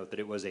like to note that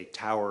it was a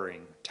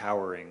towering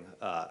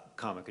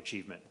comic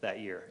achievement that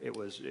year. It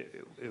was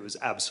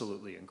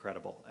absolutely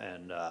incredible,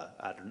 and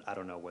I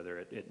don't know whether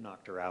it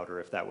knocked her out or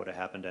if that would have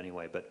happened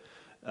anyway. But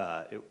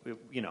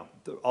you know,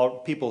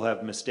 people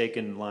have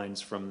mistaken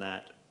lines from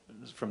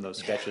those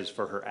sketches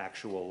for her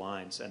actual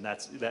lines, and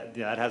that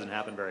hasn't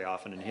happened very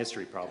often in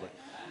history, probably.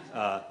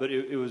 But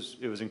it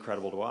was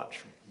incredible to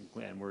watch,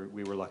 and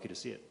we were lucky to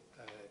see it.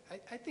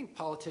 I think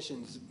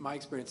politicians, my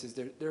experience is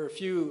there are a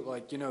few,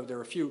 like, you know, there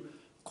are a few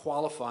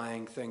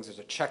qualifying things. There's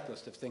a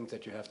checklist of things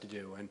that you have to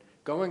do. And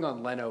going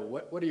on Leno,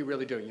 what are you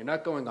really doing? You're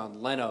not going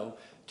on Leno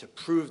to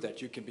prove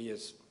that you can be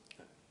as,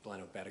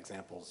 Leno, bad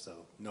example, so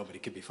nobody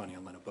could be funny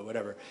on Leno, but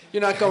whatever.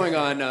 You're not going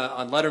on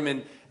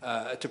Letterman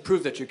to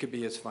prove that you could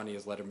be as funny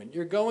as Letterman.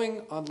 You're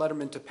going on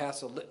Letterman to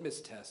pass a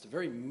litmus test, a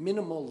very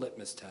minimal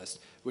litmus test,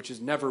 which is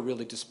never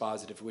really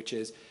dispositive, which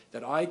is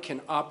that I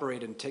can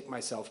operate and take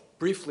myself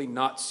briefly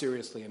not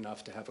seriously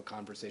enough to have a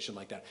conversation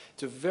like that.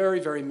 It's a very,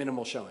 very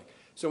minimal showing.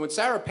 So when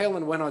Sarah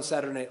Palin went on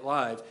Saturday Night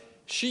Live,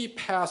 she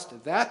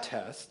passed that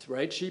test,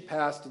 right? She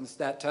passed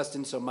that test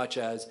in so much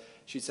as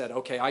she said,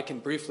 okay, I can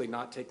briefly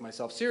not take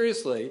myself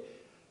seriously.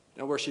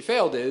 Now, where she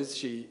failed is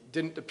she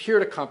didn't appear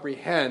to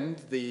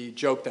comprehend the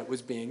joke that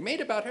was being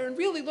made about her. And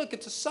really, look,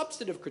 it's a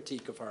substantive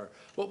critique of her.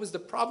 What was the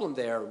problem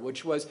there,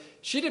 which was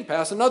she didn't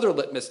pass another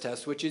litmus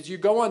test, which is you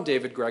go on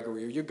David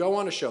Gregory or you go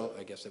on a show,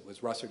 I guess it was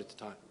Russert at the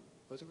time.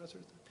 Was it Russert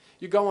at the time?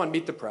 You go on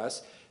Meet the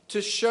Press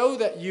to show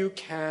that you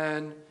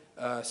can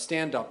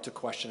stand up to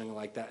questioning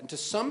like that. And to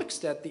some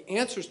extent, the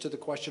answers to the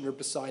question are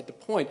beside the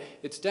point.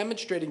 It's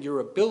demonstrating your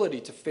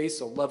ability to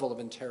face a level of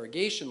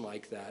interrogation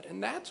like that,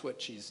 and that's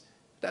what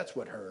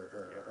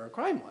her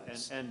crime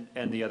was.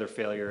 And the other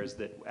failure is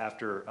that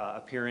after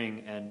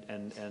appearing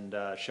and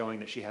showing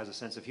that she has a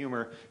sense of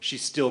humor, she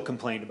still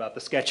complained about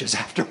the sketches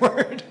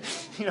afterward.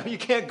 You know, you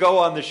can't go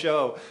on the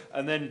show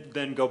and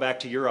then go back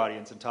to your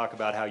audience and talk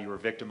about how you were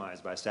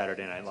victimized by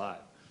Saturday Night Live.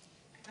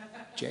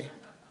 Jay?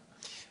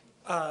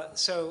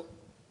 So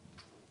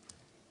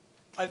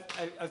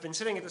I've been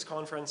sitting at this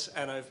conference,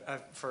 and I've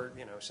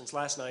since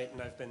last night,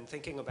 and I've been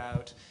thinking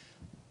about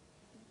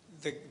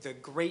the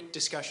great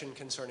discussion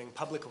concerning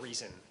public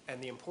reason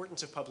and the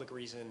importance of public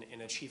reason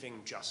in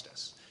achieving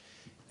justice.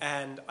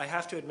 And I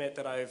have to admit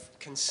that I've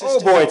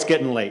consistently... Oh boy, it's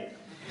getting late.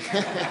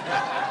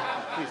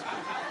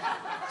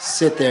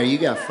 Sit there, you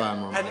got 5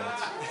 more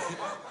minutes.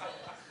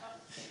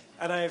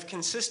 And I have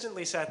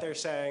consistently sat there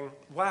saying,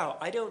 wow,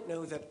 I don't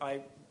know that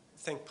I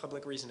think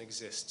public reason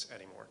exists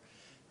anymore.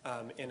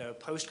 In a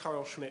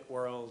post-Carl Schmitt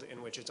world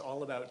in which it's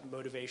all about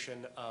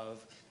motivation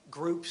of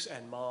groups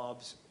and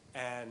mobs,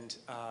 and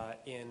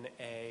in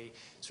a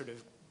sort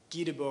of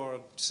Guy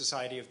Debord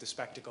society of the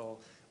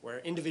spectacle where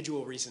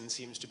individual reason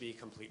seems to be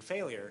complete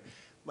failure,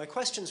 my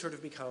question sort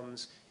of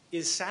becomes,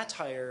 is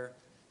satire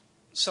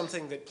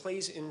something that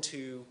plays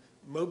into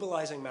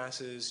mobilizing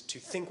masses to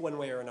think one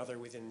way or another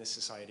within this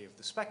society of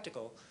the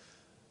spectacle,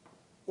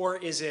 or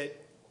is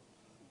it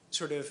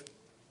sort of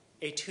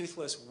a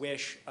toothless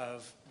wish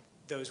of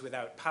those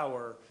without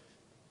power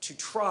to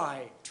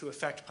try to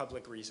affect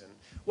public reason?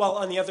 While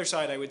on the other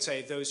side, I would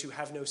say those who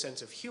have no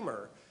sense of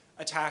humor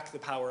attack the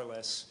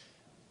powerless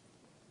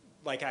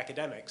like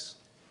academics.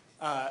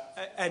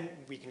 And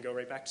we can go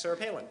right back to Sarah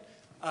Palin.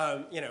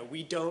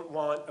 We don't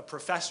want a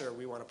professor,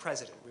 we want a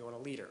president, we want a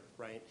leader,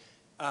 right?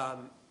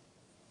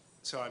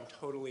 So I'm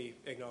totally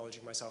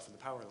acknowledging myself in the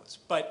powerless.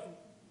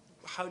 But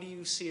how do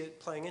you see it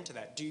playing into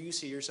that? Do you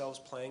see yourselves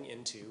playing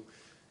into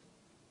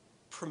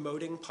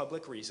promoting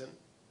public reason?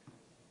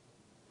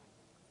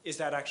 Is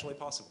that actually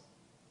possible?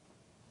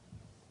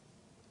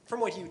 From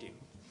what you do.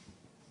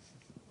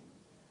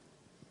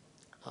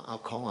 I'll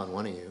call on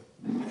one of you.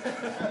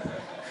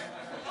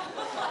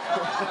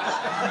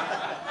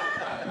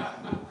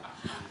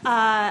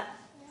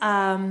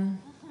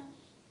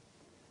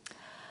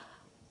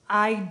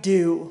 I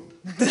do.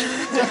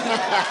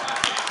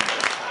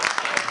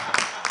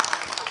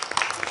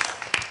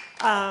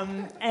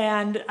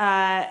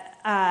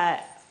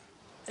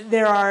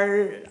 There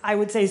are, I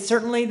would say,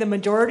 certainly the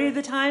majority of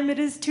the time it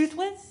is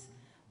toothless,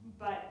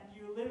 but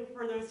you live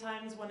for those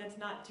times when it's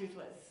not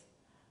toothless.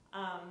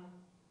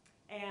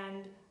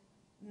 And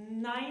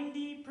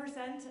 90%,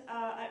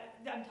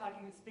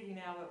 speaking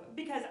now,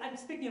 because I'm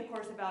speaking, of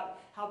course, about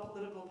how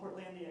political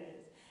Portlandia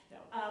is. No,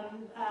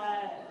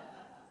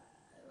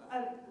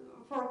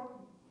 for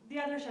the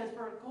other shows,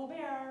 for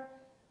Colbert,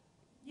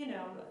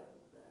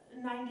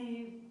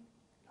 90,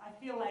 I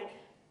feel like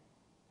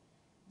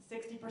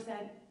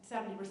 60%,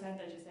 70%,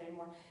 I should say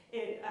more,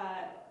 it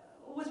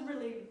was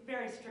really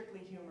very strictly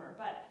humor.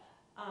 But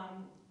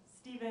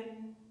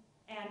Stephen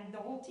and the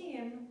whole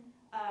team,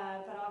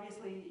 but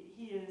obviously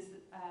he is,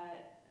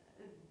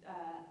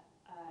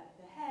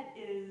 the head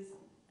is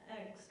an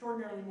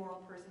extraordinarily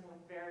moral person with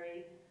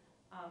very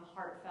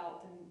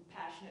heartfelt and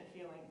passionate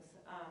feelings.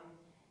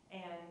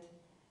 And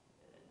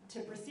to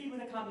proceed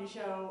with a comedy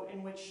show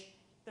in which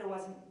there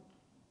wasn't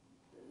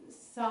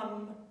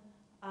some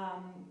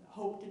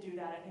hope to do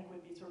that, I think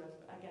would be sort of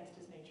against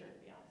his nature, to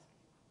be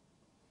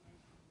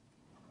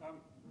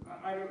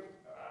honest.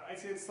 I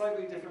see it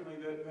slightly differently,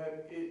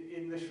 that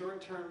in the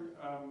short term,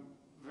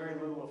 very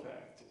little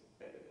effect.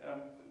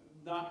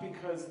 Not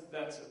because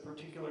that's a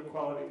particular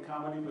quality of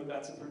comedy, but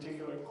that's a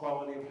particular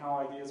quality of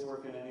how ideas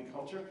work in any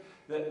culture.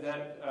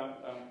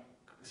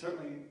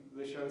 Certainly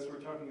the shows we're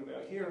talking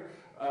about here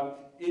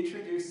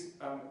introduce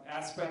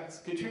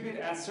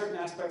contribute certain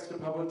aspects to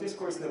public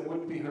discourse that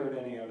wouldn't be heard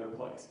any other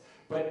place.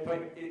 But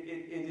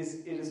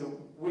it is a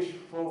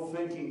wishful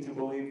thinking to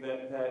believe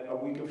that a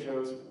week of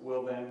shows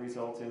will then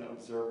result in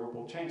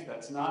observable change.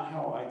 That's not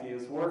how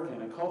ideas work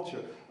in a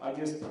culture.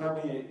 Ideas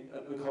permeate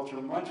the culture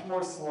much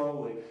more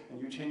slowly,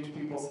 and you change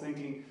people's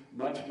thinking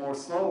much more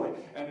slowly.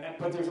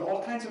 But there's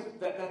all kinds of,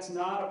 that's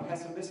not a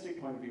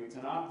pessimistic point of view, it's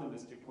an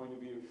optimistic point of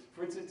view.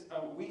 For instance,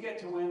 we get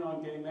to win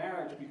on gay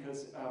marriage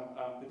because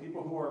the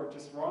people who are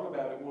just wrong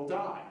about it will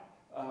die.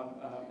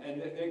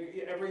 And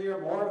every year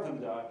more of them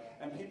die.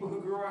 And people who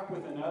grew up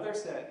with another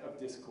set of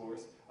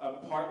discourse,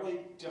 partly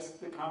just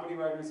the comedy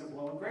writers of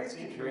Will and Grace.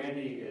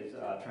 Randy is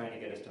trying to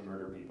get us to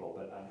murder people,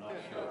 but I'm not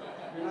sure.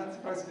 You're not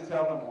supposed to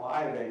tell them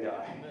why they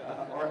die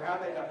or how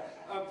they die.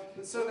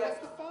 So that's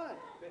the fun.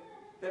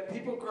 That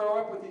people grow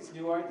up with these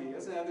new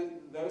ideas,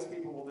 and those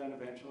people will then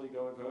eventually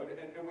go and vote,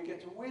 and we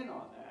get to win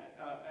on that.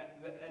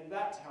 And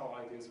that's how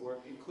ideas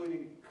work,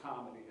 including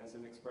comedy as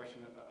an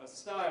expression, a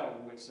style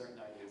in which certain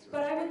ideas are.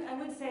 But I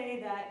would say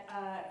that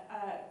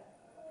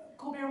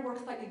Colbert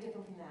works slightly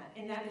different from that,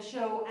 in that the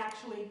show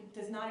actually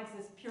does not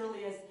exist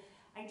purely as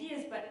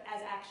ideas, but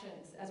as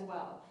actions as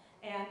well.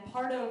 And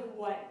part of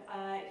what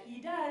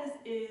he does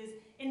is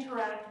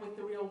interact with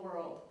the real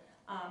world.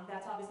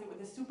 That's obviously what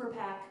the Super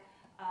PAC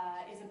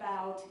is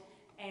about,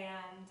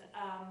 and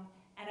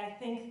I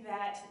think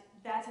that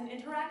that's an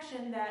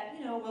interaction that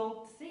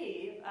we'll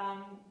see.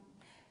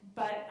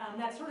 But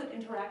that sort of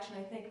interaction,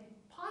 I think,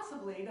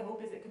 possibly the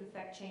hope is it could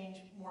affect change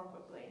more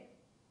quickly.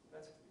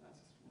 That's cool.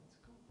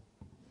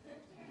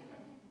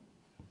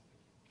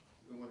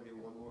 We want to do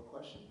one more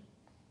question.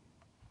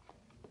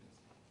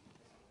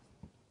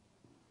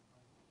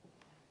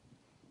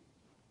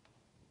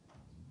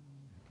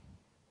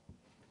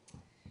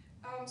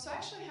 So I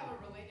actually have a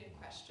related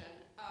question.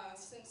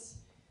 Since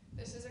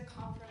this is a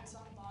conference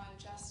on law and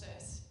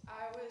justice,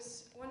 I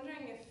was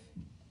wondering if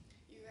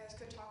you guys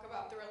could talk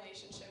about the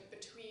relationship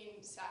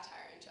between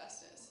satire and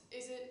justice.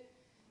 Is it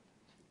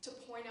to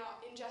point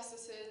out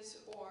injustices,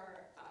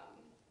 or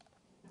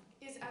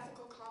is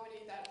ethical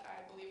comedy that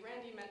I believe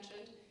Randy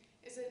mentioned,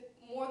 is it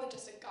more than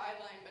just a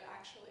guideline, but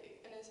actually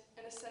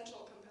an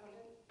essential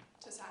component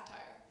to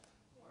satire?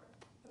 Or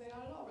are they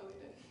not at all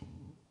related?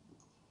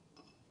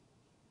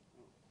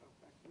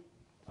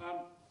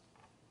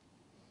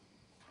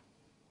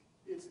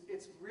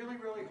 It's really,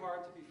 really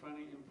hard to be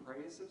funny in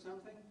praise of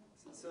something.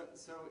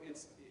 So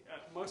it's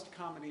most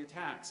comedy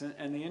attacks,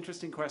 and the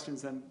interesting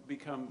questions then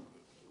become,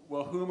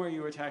 well, whom are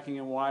you attacking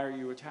and why are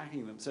you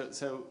attacking them?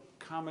 So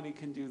comedy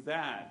can do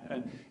that,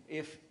 and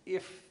if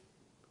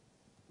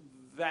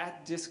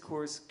that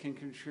discourse can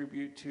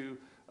contribute to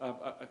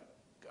a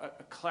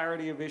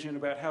clarity of vision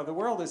about how the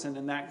world is, and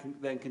then that can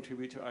then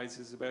contribute to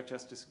ideas about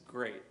justice,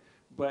 great.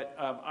 But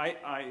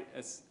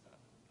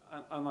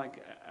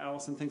unlike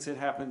Allison, thinks it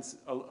happens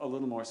a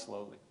little more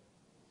slowly.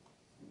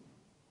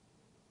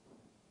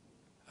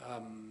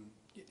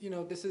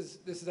 This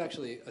is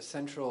actually a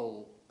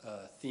central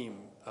theme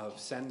of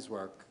Sen's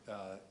work.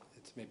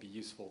 It's maybe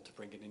useful to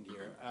bring it in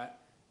here.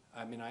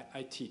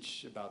 I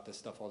teach about this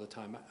stuff all the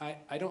time.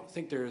 I don't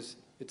think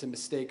it's a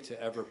mistake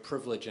to ever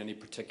privilege any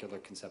particular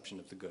conception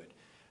of the good.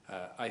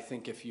 I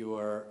think if you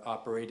are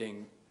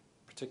operating,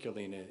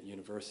 particularly in a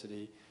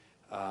university,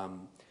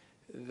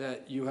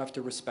 that you have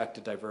to respect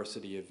a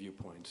diversity of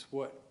viewpoints.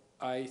 What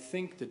I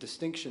think the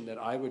distinction that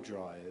I would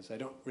draw is, I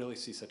don't really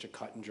see such a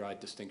cut and dried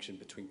distinction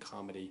between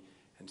comedy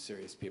and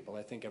serious people.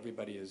 I think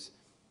everybody is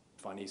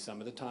funny some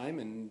of the time,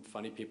 and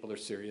funny people are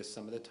serious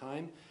some of the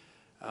time.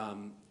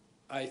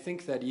 I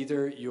think that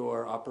either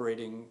you're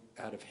operating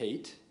out of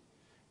hate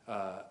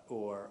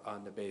or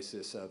on the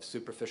basis of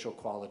superficial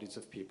qualities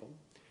of people,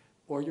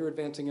 or you're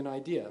advancing an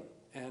idea.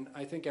 And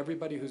I think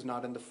everybody who's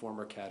not in the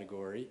former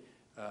category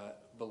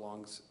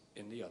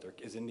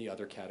is in the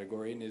other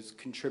category and is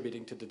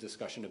contributing to the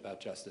discussion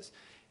about justice.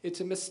 It's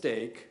a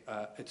mistake.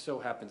 It so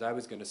happens I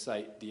was going to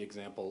cite the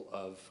example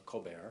of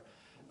Colbert.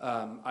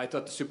 I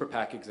thought the Super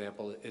PAC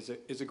example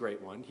is a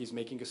great one. He's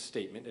making a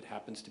statement. It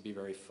happens to be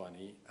very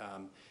funny.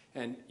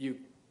 And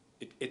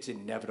it's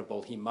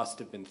inevitable. He must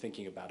have been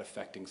thinking about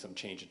affecting some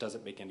change. It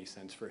doesn't make any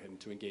sense for him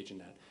to engage in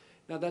that.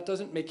 Now, that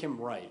doesn't make him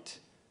right?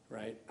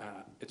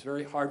 It's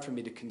very hard for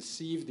me to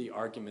conceive the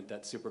argument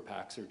that super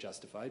PACs are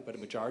justified, but a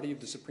majority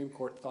of the Supreme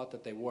Court thought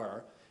that they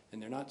were,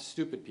 and they're not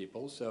stupid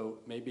people, so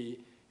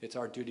maybe it's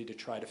our duty to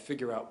try to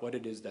figure out what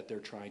it is that they're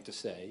trying to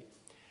say.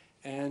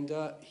 And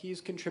he's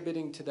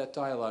contributing to that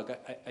dialogue.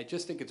 I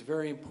just think it's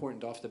very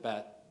important off the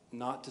bat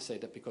not to say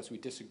that because we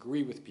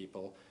disagree with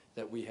people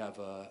that we have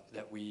a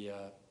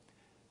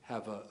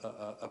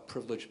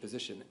privileged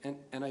position.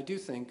 And I do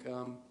think,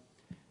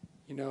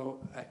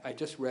 I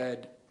just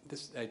read.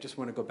 I just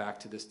want to go back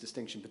to this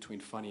distinction between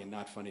funny and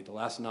not funny. The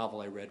last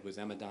novel I read was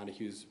Emma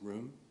Donohue's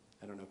Room.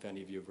 I don't know if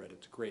any of you have read it.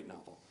 It's a great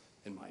novel,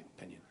 in my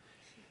opinion.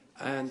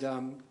 And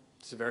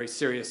it's a very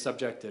serious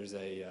subject. There's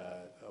a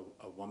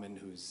woman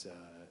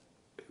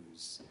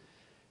who's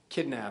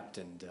kidnapped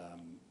and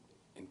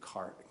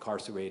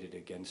incarcerated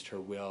against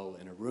her will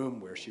in a room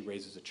where she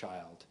raises a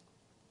child.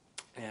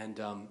 And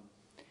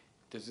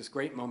there's this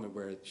great moment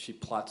where she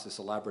plots this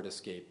elaborate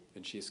escape,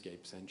 and she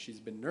escapes, and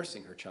she's been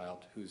nursing her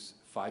child, who's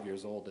 5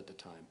 years old at the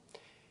time.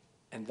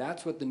 And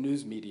that's what the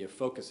news media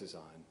focuses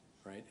on,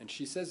 right? And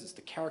she says this,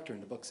 the character in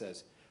the book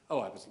says, oh,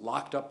 I was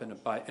locked up in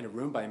a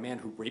room by a man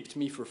who raped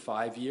me for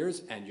 5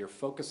 years, and you're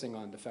focusing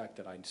on the fact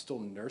that I still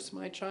nurse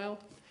my child?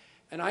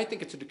 And I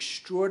think it's an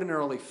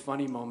extraordinarily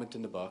funny moment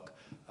in the book.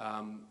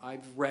 I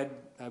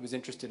was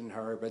interested in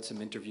her, I read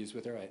some interviews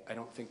with her. I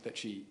don't think that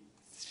she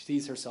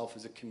sees herself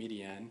as a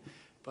comedian.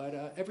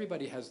 But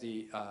everybody has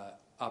the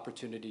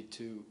opportunity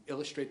to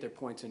illustrate their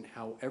points in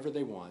however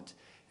they want.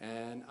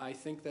 And I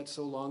think that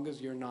so long as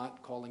you're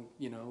not calling,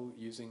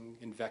 using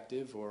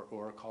invective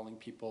or calling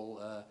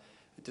people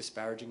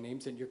disparaging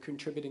names, then you're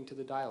contributing to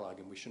the dialogue,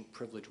 and we shouldn't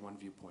privilege one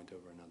viewpoint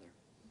over another.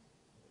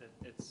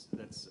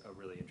 That's a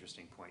really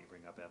interesting point you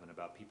bring up, Evan,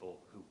 about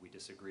people who we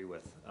disagree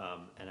with.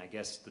 And I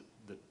guess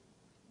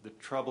the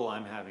trouble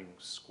I'm having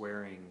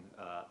squaring,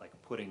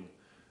 putting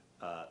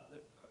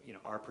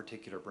our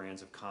particular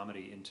brands of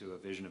comedy into a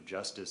vision of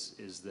justice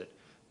is that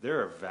there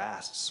are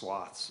vast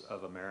swaths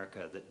of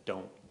America that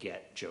don't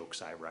get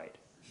jokes I write.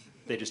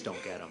 They just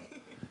don't get them.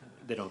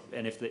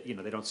 and if they,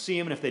 they don't see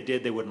them, and if they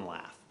did, they wouldn't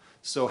laugh.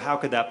 So how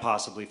could that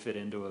possibly fit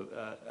into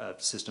a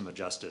system of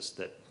justice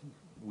that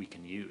we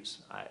can use?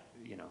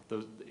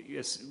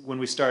 When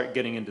we start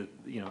getting into,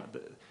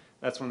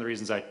 that's one of the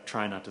reasons I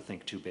try not to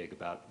think too big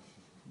about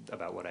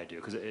what I do,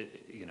 because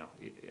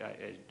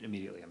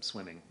immediately I'm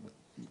swimming with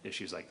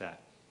issues like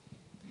that.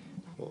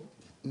 Well,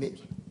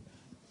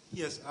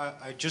 yes,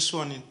 I just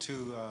wanted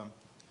to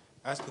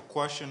ask a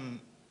question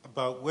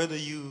about whether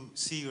you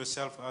see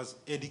yourself as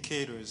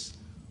educators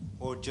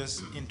or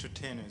just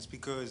entertainers,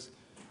 because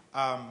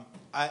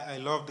I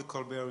love the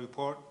Colbert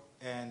Report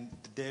and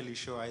the Daily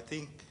Show. I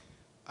think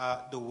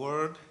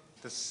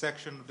the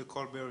section of the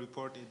Colbert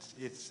Report,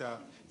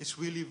 it's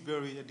really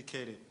very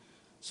educated.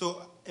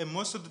 So, and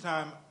most of the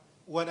time,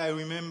 what I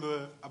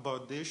remember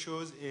about their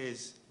shows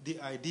is the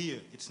idea.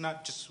 It's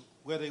not just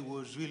whether it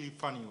was really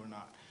funny or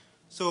not.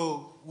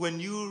 So when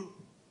you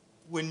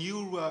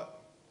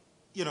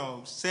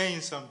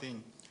saying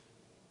something,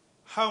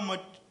 how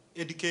much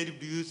educative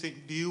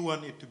do you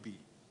want it to be?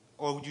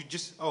 Or you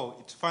just, oh,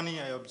 it's funny,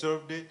 I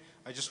observed it,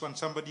 I just want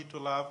somebody to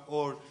laugh?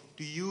 Or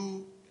do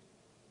you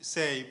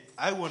say,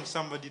 I want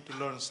somebody to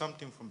learn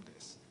something from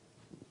this?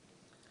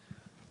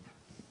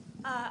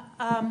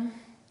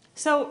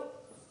 So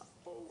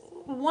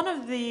one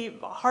of the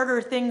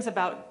harder things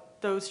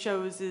about those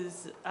shows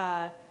is,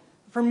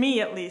 for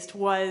me at least,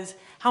 was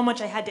how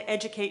much I had to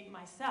educate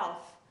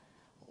myself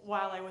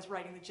while I was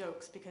writing the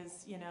jokes,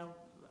 because,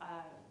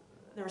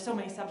 there were so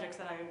many subjects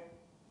that I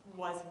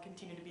was and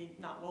continue to be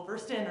not well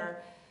versed in,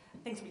 or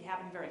things would be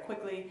happening very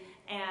quickly.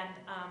 And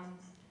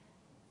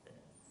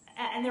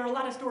there were a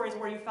lot of stories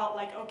where you felt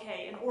like,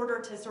 okay, in order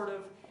to sort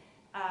of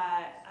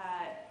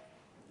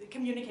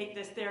communicate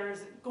this,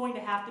 there's going to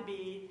have to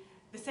be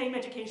the same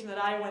education that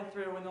I went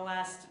through in the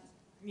last,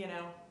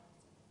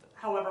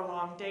 however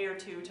long, day or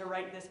two to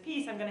write this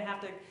piece. I'm going to have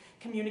to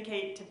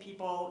communicate to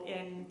people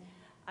in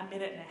a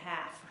minute and a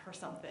half or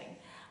something.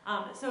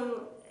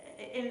 So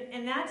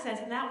in that sense,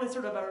 and that was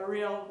sort of a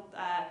real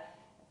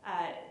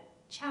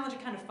challenge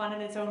and kind of fun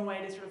in its own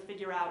way to sort of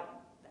figure out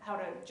how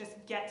to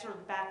just get sort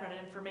of background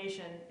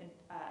information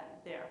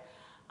there.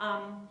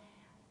 And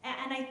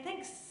I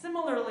think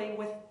similarly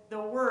with the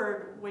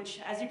Word, which,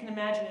 as you can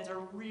imagine, is a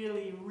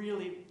really,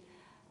 really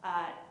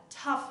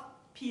tough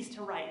piece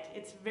to write.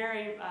 It's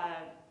very,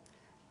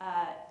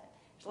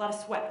 there's a lot of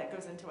sweat that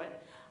goes into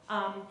it.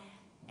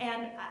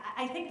 And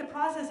I think the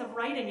process of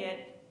writing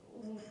it,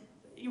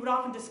 you would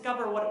often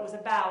discover what it was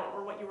about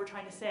or what you were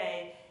trying to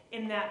say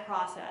in that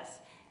process.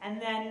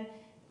 And then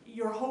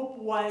your hope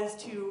was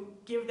to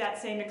give that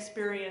same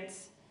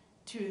experience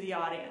to the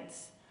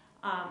audience.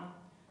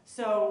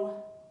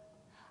 So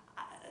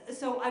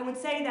I would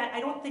say that I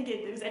don't think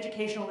it was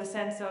educational in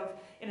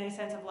a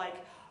sense of like,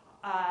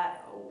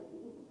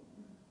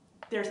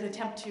 there's an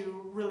attempt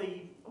to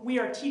really, we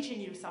are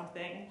teaching you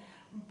something,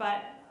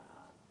 but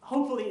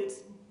hopefully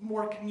it's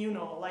more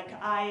communal. Like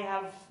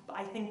I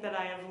think that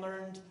I have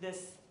learned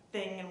this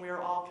thing and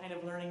we're all kind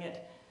of learning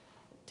it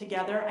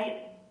together.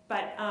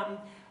 But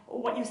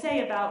what you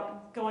say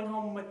about going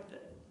home with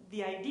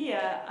the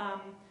idea,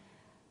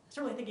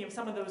 certainly thinking of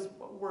some of those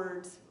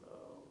words,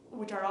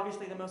 which are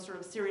obviously the most sort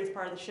of serious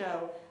part of the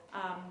show,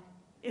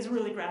 is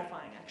really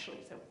gratifying,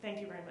 actually. So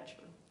thank you very much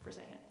for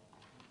saying it.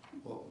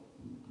 Well,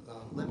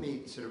 let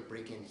me sort of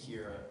break in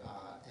here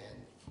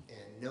and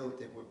note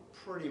that we're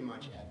pretty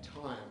much at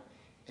time,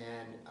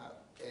 and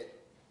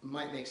it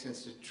might make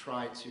sense to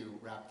try to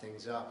wrap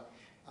things up.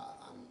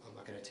 I'm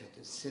not going to attempt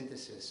a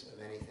synthesis of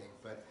anything,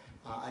 but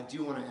I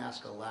do want to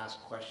ask a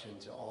last question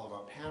to all of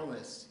our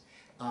panelists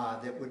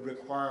that would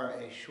require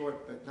a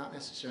short but not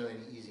necessarily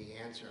an easy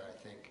answer, I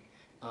think.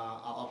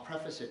 I'll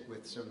preface it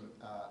with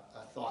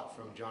a thought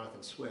from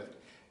Jonathan Swift,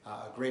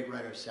 a great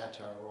writer of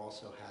satire who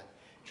also had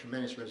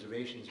tremendous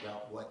reservations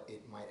about what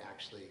it might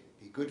actually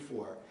be good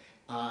for.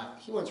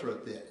 He once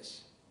wrote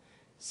this: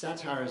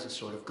 "Satire is a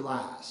sort of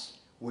glass,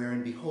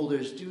 wherein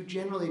beholders do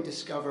generally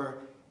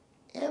discover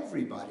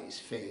everybody's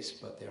face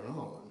but their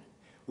own,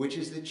 which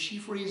is the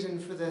chief reason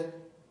for the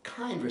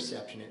kind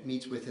reception it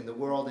meets with in the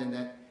world, and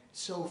that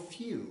so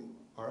few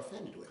are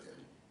offended with it."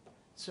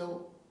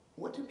 So,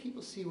 what do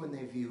people see when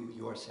they view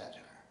your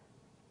satire?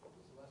 What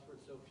was the last word?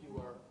 So few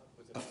are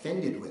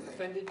offended with it.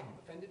 Offended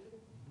with it?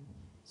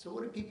 So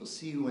what do people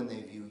see when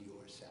they view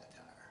your satire?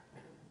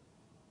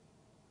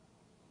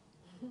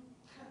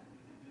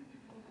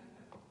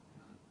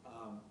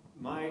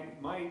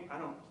 I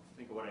don't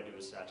think of what I do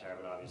as satire,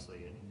 but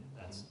obviously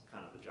that's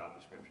kind of the job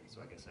description,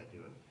 so I guess I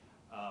do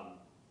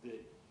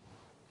it.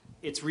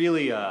 It's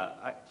really,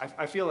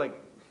 I feel like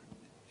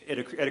at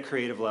a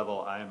creative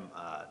level, I'm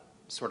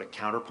sort of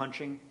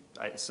counterpunching.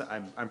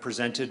 I'm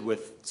presented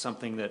with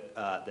something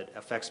that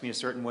affects me a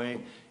certain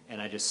way,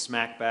 and I just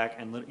smack back.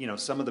 And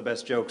some of the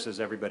best jokes, as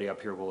everybody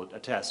up here will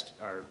attest,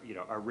 are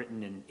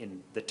written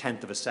in the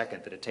 10th of a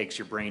second that it takes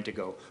your brain to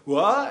go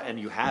what, and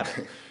you have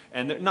it.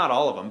 And not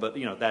all of them, but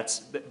that's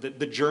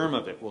the germ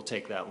of it will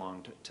take that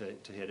long to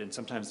hit, and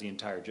sometimes the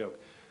entire joke.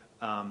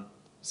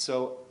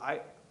 So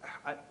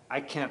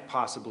I can't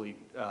possibly,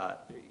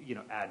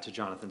 add to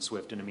Jonathan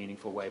Swift in a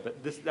meaningful way. But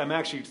I'm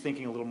actually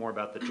thinking a little more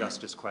about the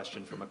justice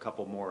question from a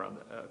couple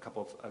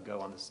ago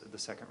on the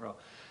second row.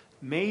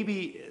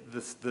 Maybe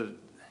this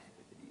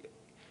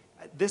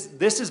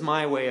is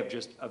my way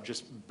of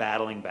just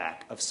battling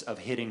back, of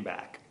hitting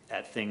back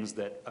at things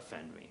that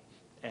offend me.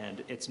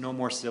 And it's no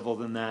more civil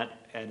than that,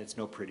 and it's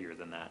no prettier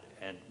than that.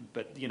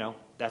 But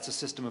that's a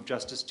system of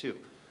justice too.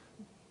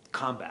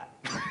 Combat.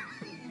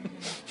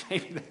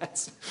 Maybe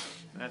that's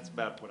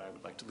about what I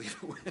would like to leave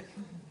it with.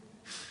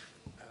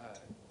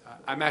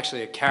 I'm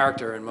actually a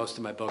character in most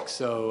of my books,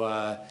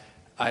 so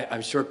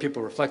I'm sure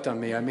people reflect on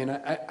me. I mean,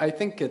 I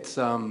think it's,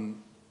 Vonnegut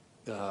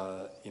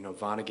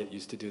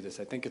used to do this.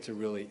 I think it's a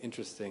really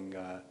interesting,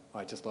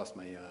 I just lost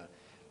my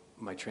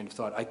train of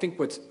thought. I think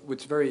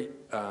what's very,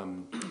 I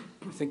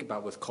think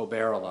about with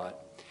Colbert a lot,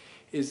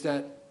 is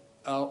that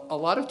a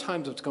lot of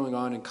times what's going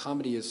on in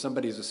comedy is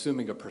somebody's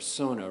assuming a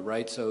persona,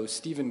 right? So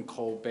Stephen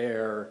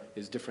Colbert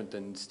is different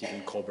than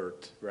Stephen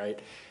Colbert, right?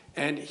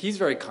 And he's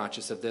very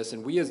conscious of this,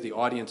 and we as the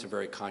audience are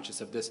very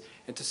conscious of this.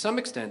 And to some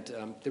extent,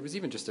 there was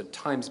even just a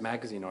Times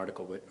Magazine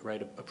article,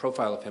 right, a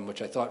profile of him,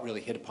 which I thought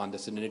really hit upon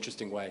this in an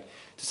interesting way.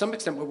 To some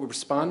extent, what we're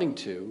responding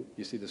to,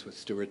 you see this with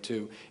Stewart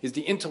too, is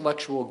the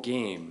intellectual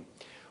game.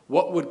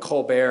 What would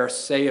Colbert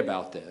say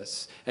about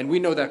this? And we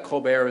know that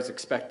Colbert is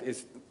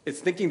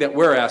thinking that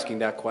we're asking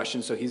that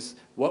question, so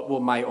what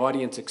will my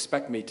audience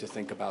expect me to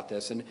think about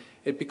this? And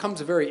it becomes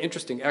a very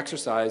interesting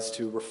exercise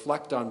to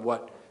reflect on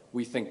what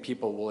we think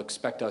people will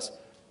expect us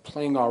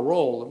playing our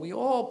role. And we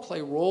all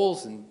play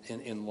roles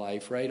in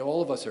life, right?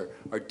 All of us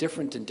are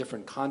different in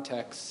different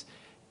contexts.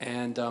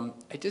 And I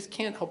just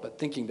can't help but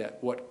thinking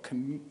that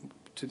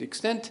to the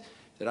extent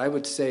that I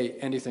would say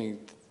anything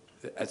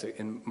to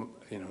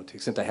the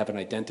extent I have an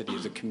identity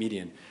as a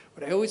comedian,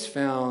 what I always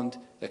found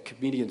that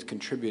comedians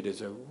contribute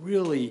is a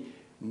really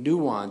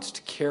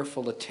nuanced,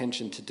 careful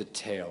attention to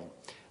detail.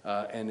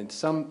 And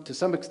to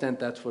some extent,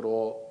 that's what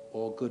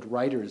all good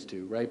writers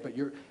do, right? But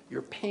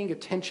you're paying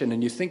attention,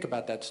 and you think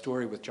about that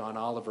story with John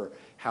Oliver,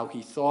 how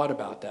he thought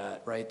about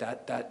that, right?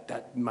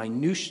 That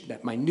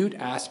minute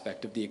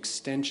aspect of the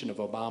extension of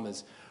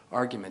Obama's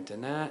argument,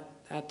 and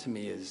that to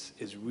me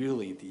is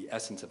really the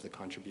essence of the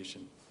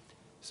contribution.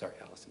 Sorry,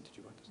 Allison, did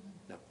you want this?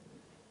 No.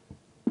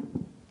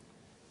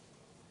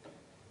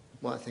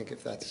 Well, I think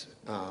if that's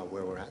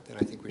where we're at, then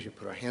I think we should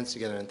put our hands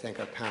together and thank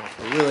our panel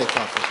for a really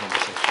thoughtful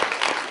conversation.